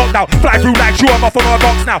this mic locked now. Fly through like shoe, I'm off on my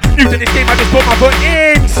box now. New to this game, I just put my foot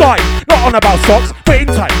inside. Not on about socks, but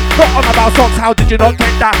inside. Not on about socks, how did you not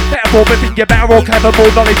get that? Better for me, think you're better or clever,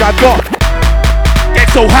 more knowledge I've got.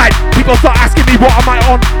 Get so high, people start asking me what am I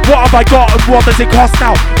on? What have I got and what does it cost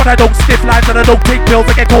now? But I don't sniff lines and I don't take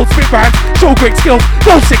pills, I get cold spit rhymes. Show great skills,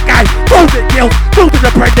 no sick guy, no big guilt, building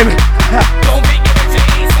a brand new. Don't make it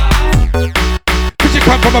easy. You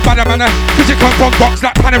come from a bad manner, cause you come from box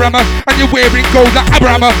like Panorama, and you're wearing gold like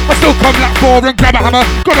Abrahama. I still come like Thor and grab a hammer.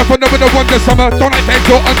 Got up on the wonder summer, don't like beds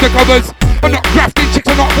or undercovers. I'm not grafting chicks,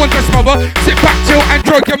 I'm not one to smother. Sit back, chill and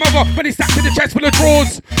drug your mother. When he's stacked in the chest full of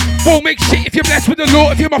drawers. Won't make shit if you're blessed with the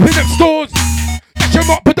law, if you're mopping up stores. Catch him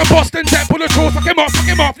up with the Boston debt full of drawers. Fuck him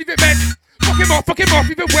off, leave it bent. Fuck him off,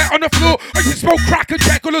 even wet on the floor. I used to smoke crack and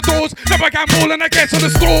check all the doors. Now I got more than I guess on the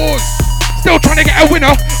stores. Still trying to get a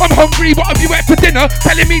winner. I'm hungry, what have you ate for dinner?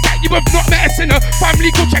 Telling me that you have not met a sinner.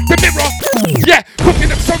 Family, go check the mirror. Yeah,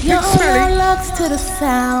 cooking up something smelly. To the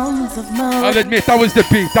sounds of I'll admit, that was the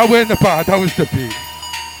beat. That wasn't the bar, that was the beat.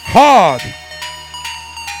 Hard.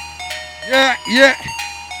 Yeah.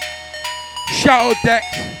 Shout out Dex.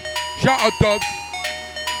 Shout out Dubs.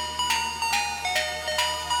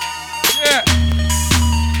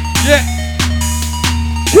 Yeah.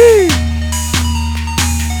 Gee.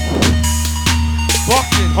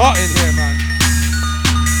 Fucking hot in here, man.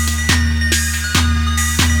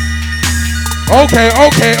 Okay.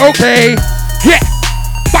 Yeah.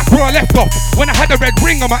 Back where I left off, when I had a red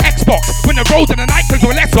ring on my Xbox, when the roads and the nightclubs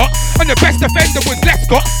were less hot, and the best defender was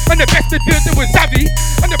Lescott, and the best midfielder was Savvy,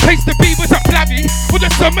 and the place to be was at Blavy, well the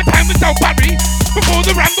summertime was down Barry, before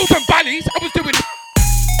the rambles and valleys, I was doing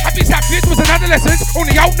Happy Sapphires was an adolescent,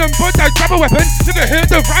 only outnumbered, I'd grab a weapon, never heard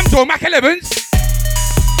of Rams or Mac 11s.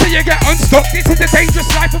 Till you get unstuck, this is the dangerous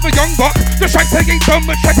life of a young buck, just trying to get done,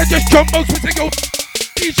 but try to just jump most with the go.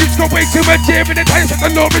 These shoots got way too much here in the times that the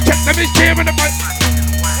law reject them is cheering the fight.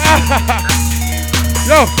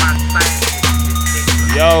 Yo.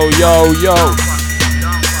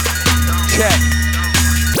 Check.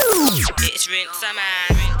 It's Rinse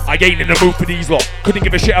Man. I ain't in the mood for these lot. Couldn't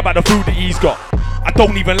give a shit about the food that he's got. I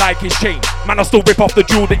don't even like his chain. Man, I still rip off the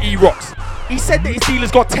jewel that he rocks. He said that his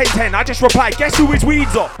dealer's got 10-10. I just replied, guess who his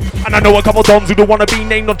weeds are? And I know a couple dons who don't wanna be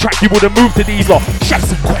named on track. You would've moved to these lot.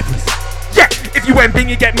 Chefs and quevers. Yeah, if you went bing,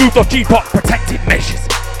 you get moved off G-pop protective measures.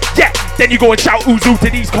 Yeah, then you go and shout Uzu to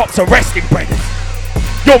these cops arresting brothers.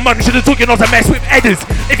 Your man should have took you not to mess with Edders.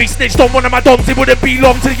 If he snitched on one of my dons, it wouldn't be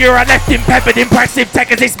long till you're left him peppered. Impressive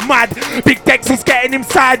tech as it's mad. Big Dex is getting him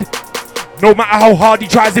sad. No matter how hard he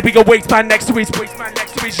tries, if he can waste man next to his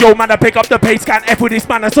yo man, I pick up the pace, can't F with this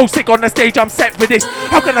man. I'm so sick on the stage, I'm set for this.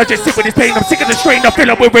 How can I just sit with this pain? I'm sick of the strain, I fill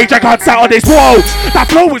up with rage, I can't sat on this. Whoa, that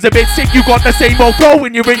flow was a bit sick. You got the same old flow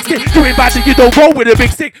in your instinct. Doing bad that you don't roll with a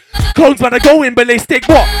big stick. Clones wanna go in ballistic.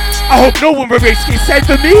 What? I hope no one will risk it. Send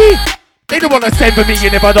for me. They don't wanna send for me,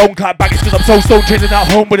 and if I don't clap back, it's cause I'm so stoned chilling at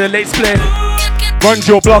home with a lit split. Runs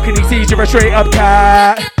your block and he sees you're a straight up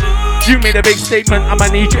cat. You made a big statement, I'ma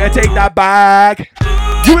need you to take that back.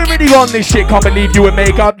 You ain't really on this shit, can't believe you would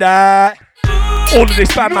make up that. All of this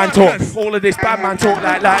bad man talk,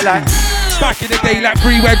 like. Back in the day, like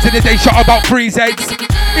free webs in the day, shot about 3 Zs.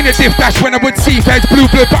 In a diff dash when I would see feds, blue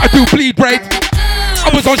blood, but I do bleed bread. I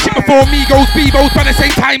was on shit before Migos, Bebos, by the same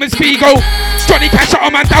time as Figo. Johnny Cash shot a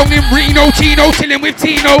man down in Reno, Chino, chilling with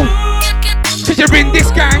Tino. Cause you're in this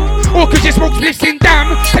gang, or cause you smoke spliffs in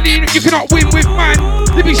Dam. Telling you cannot win with man.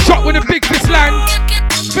 You be shot with a big fist land.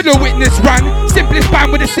 For the witness ran, simplest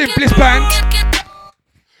band with the simplest band.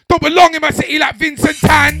 Don't belong in my city like Vincent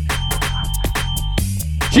Tan.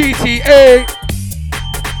 GTA.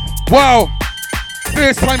 Wow.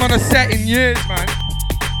 First time on a set in years, man.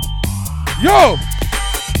 Yo.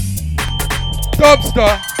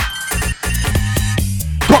 Dubster.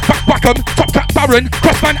 Croc back Wackham, top cap Baron,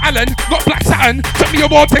 Crossman Allen, not Black Saturn. Took me a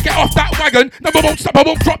while to get off that wagon. No, I won't stop, I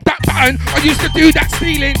won't drop that pattern. I used to do that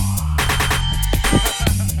stealing.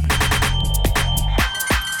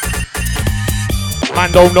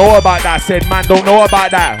 Man don't know about that, said man don't know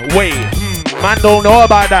about that. Wait, man don't know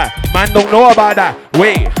about that. Man don't know about that.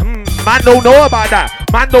 Wait, man don't know about that.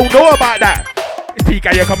 Man don't know about that. It's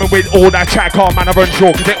Pika, you're coming with all that chat, can't man, I run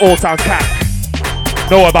short cause it all sounds cat.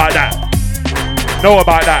 Know about that. Know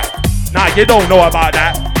about that. Nah, you don't know about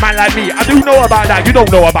that. Man like me, I do know about that. You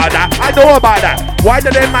don't know about that. I know about that. Why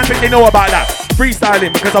do them man think they know about that?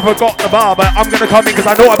 Freestyling because I forgot the bar, but I'm gonna come in because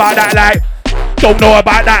I know about that. Like, don't know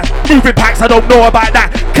about that. Moving packs, I don't know about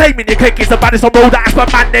that. Claiming your click is the baddest on road that.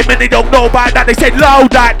 But man, them and they don't know about that. They said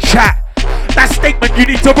load that chat. That statement, you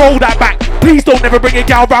need to roll that back. Please don't ever bring a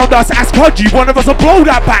gal round us. Ask Hodgie, one of us will blow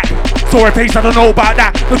that back. Saw her face, I don't know about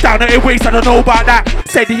that. Look down at her waist, I don't know about that.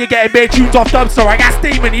 Said that you're getting bare tunes off Dubster. I got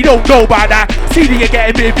statement, you don't know about that. See that you're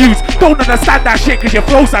getting bare views. Don't understand that shit cause your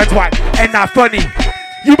flow sounds whack. Ain't that funny?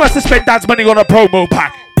 You must have spent dad's money on a promo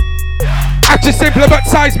pack. Actor simpler but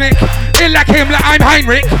seismic. Ill like him like I'm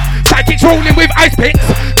Heinrich. Psychics rolling with ice picks.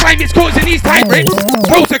 Climate's causing these tight rips.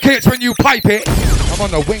 Closer kits when you pipe it. I'm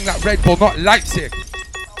on the wing like Red Bull, not Leipzig.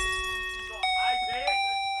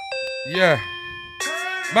 Yeah.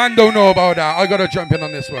 Man don't know about that. I gotta jump in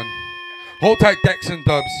on this one. Hold tight, Dex and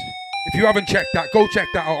Dubs. If you haven't checked that, go check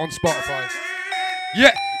that out on Spotify.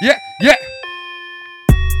 Yeah.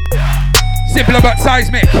 Simpler but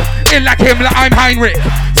seismic. Ill like him like I'm Heinrich.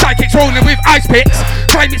 Psychics rolling with ice picks.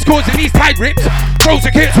 Climate's causing these tide rips. Throws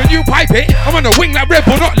the kids when you pipe it. I'm on the wing like Red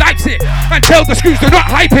Bull, not Leipzig. And tell the screws to not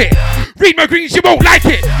hype it. Read my greens, you won't like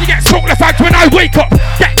it. You get smoked the fags when I wake up.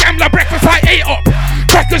 Get gambler breakfast, I ate up.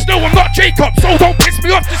 Crackers know I'm not Jacob, so don't piss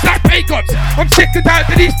me off just like pay cuts. I'm sick and tired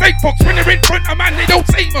of these fake fucks. When they're in front of man, they don't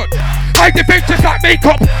say much. I defend just like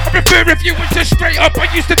makeup. I prefer if you was just straight up. I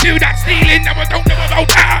used to do that stealing, now I don't know about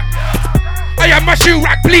that. I had my shoe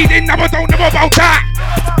rack bleeding, now I don't know about that.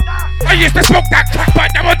 I used to smoke that crack,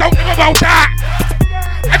 but now I don't know about that.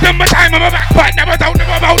 I done my time on my back, but now I don't know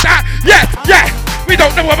about that. Yeah, yeah, we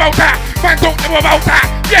don't know about that. Man don't know about that.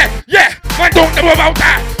 Yeah, yeah, man don't know about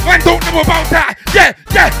that. Man don't know about that. Yeah,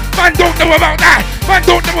 yeah, man don't know about that. Man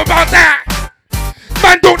don't know about that.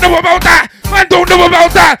 Man don't know about that. Man don't know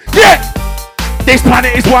about that. Yeah. This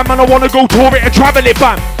planet is one, man, I wanna go tour it and travel it,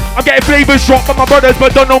 fam. I'm getting flavors shot from my brothers,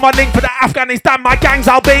 but don't know my link for the Afghanistan. My gang's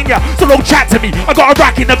Albania, so don't chat to me. I got a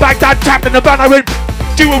rack in the Baghdad, trapped in the van. I went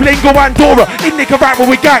Duolingo, Andorra, in Nicaragua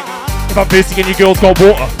with gang. If I'm thirsty and your girls got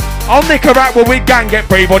water, I'll Nicaragua with gang. Get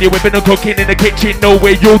brave on your whipping and cooking in the kitchen. No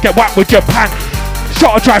way you'll get whacked with Japan.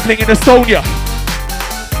 Shot a trifling in Estonia.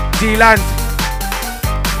 D-Land.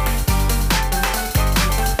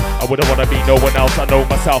 I wouldn't wanna be no one else, I know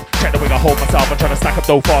myself. Check the wing, I hold myself. I'm trying to stack up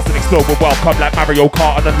dough fast and explode with wealth. Come like Mario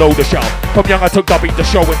Kart and unload the shell. From young I took W to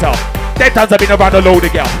show and tell. Dead times I've been around a load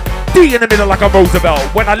of gal. D in the middle like a Roosevelt.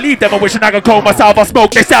 When I leave them, I wishing I could call myself. I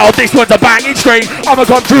smoke this out. This one's a banging strain. I'ma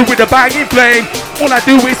come through with a banging flame. All I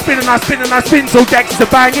do is spin and I spin and I spin. So Dex is a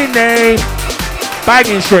banging name.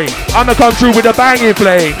 Banging strain. I'ma come through with a banging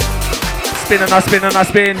flame. Spin and I spin and I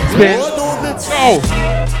spin. Spin. No.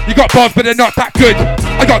 You got bars, but they're not that good.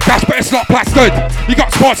 I got gas, but it's not plastered. You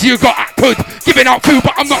got sports, you got act good. Giving out food,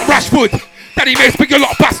 but I'm not Rashford. Daddy mates, but you're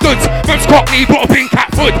lot of bastards. Mum's cockney, brought up in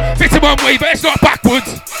cat foot. Fits in one way, but it's not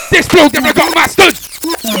backwards. This bloke never got mastered.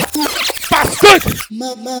 Bastard!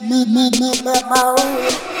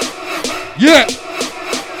 Yeah.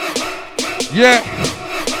 Yeah.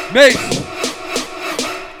 Mates.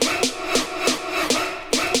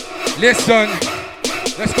 Listen.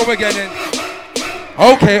 Let's go again then.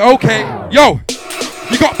 Okay, okay. Yo.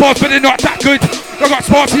 You got bars, but they're not that good. You got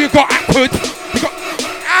sports, you got act good. You got...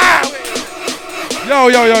 Ah! Yo.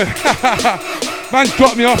 Man's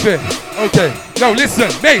dropped me off here. Okay. Yo,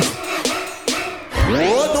 listen, mate.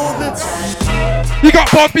 You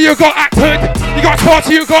got bars, but you got act good. You got sports,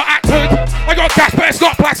 you got act good. I got gas, but it's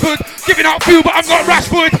not Blackwood. Giving out fuel, but I'm not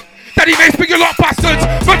Rashford. Daddy mates, but you're lot bastards.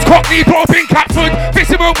 Much cockney, brought up in Catford. Fits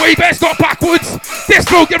in one way, but it's not backwards. This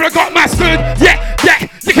bloke never got mastered. Yeah.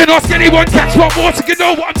 You can ask anyone, catch what water, you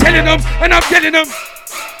know what I'm telling them. And I'm telling them.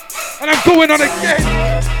 And I'm going on again.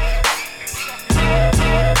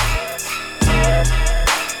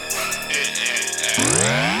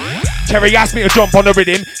 Terry asked me to jump on the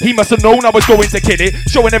rhythm. He must have known I was going to kill it.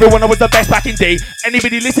 Showing everyone I was the best back in day.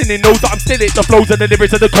 Anybody listening knows that I'm still it. The flows and the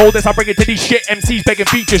lyrics are the coldest. I bring it to these shit MCs begging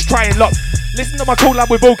features, trying luck. Listen to my collab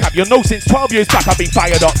with vocab. You'll know since 12 years back I've been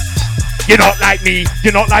fired up. You're not like me,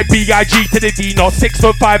 you're not like B.I.G. to the D. Not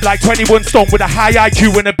 6'5" like 21 stone with a high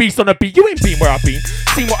IQ and a beast on a beat. You ain't been where I've been,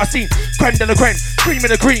 seen what I've seen. Creme de la creme, cream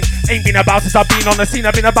of the cream. Ain't been about since I've been on the scene.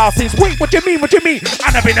 I've been about since, wait, what you mean?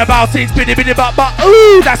 And I've been about since, bitty but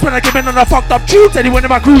ooh, that's when I came in on a fucked up tunes. Anyone in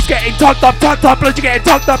my crew's getting tucked up, plus you getting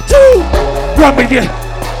tucked up too. Run with you.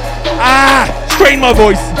 Strain my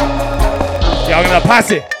voice. Yeah, I'm gonna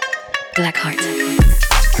pass it. Blackheart.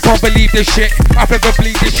 I can't believe this shit, I never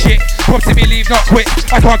believe this shit. Props to me, leave, not quit.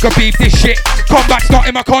 I can't believe this shit. Combat's not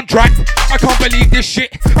in my contract. I can't believe this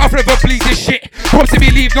shit. I've never believed this shit. Props to me,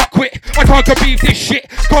 leave, not quit. I can't believe this shit.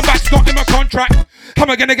 Combat's not in my contract. How am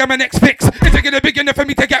I gonna get my next fix? Is it gonna be enough for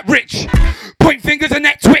me to get rich? Point fingers and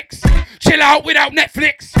Netflix. Chill out without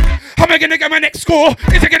Netflix. How am I gonna get my next score?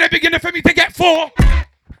 Is it gonna be enough for me to get 4?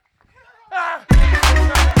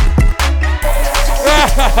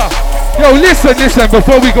 Yo, listen,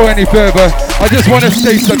 before we go any further, I just want to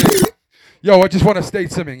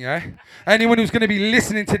state something. Yeah? Anyone who's going to be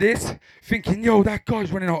listening to this, thinking, yo, that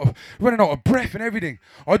guy's running out of breath and everything.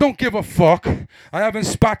 I don't give a fuck. I haven't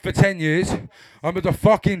spat for 10 years. I was a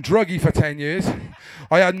fucking druggie for 10 years.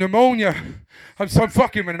 I had pneumonia. I'm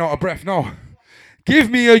fucking running out of breath now.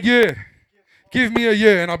 Give me a year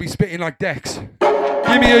and I'll be spitting like Dex.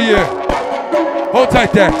 Give me a year. Hold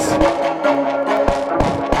tight, Dex.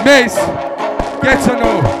 Mace, get to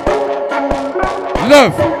know.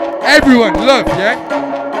 Love. Everyone, love, yeah?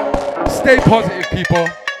 Stay positive, people.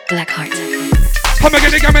 Blackheart. How am I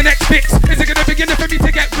gonna get my next fix? Is it gonna begin for me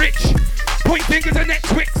to get rich? Point fingers and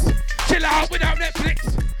Netflix. Chill out without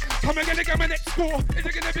Netflix. How am I gonna get my next score? Is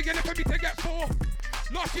it gonna begin for me to get 4?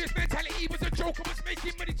 Last year's mentality was a joke. I was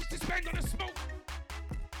making money just to spend on a smoke.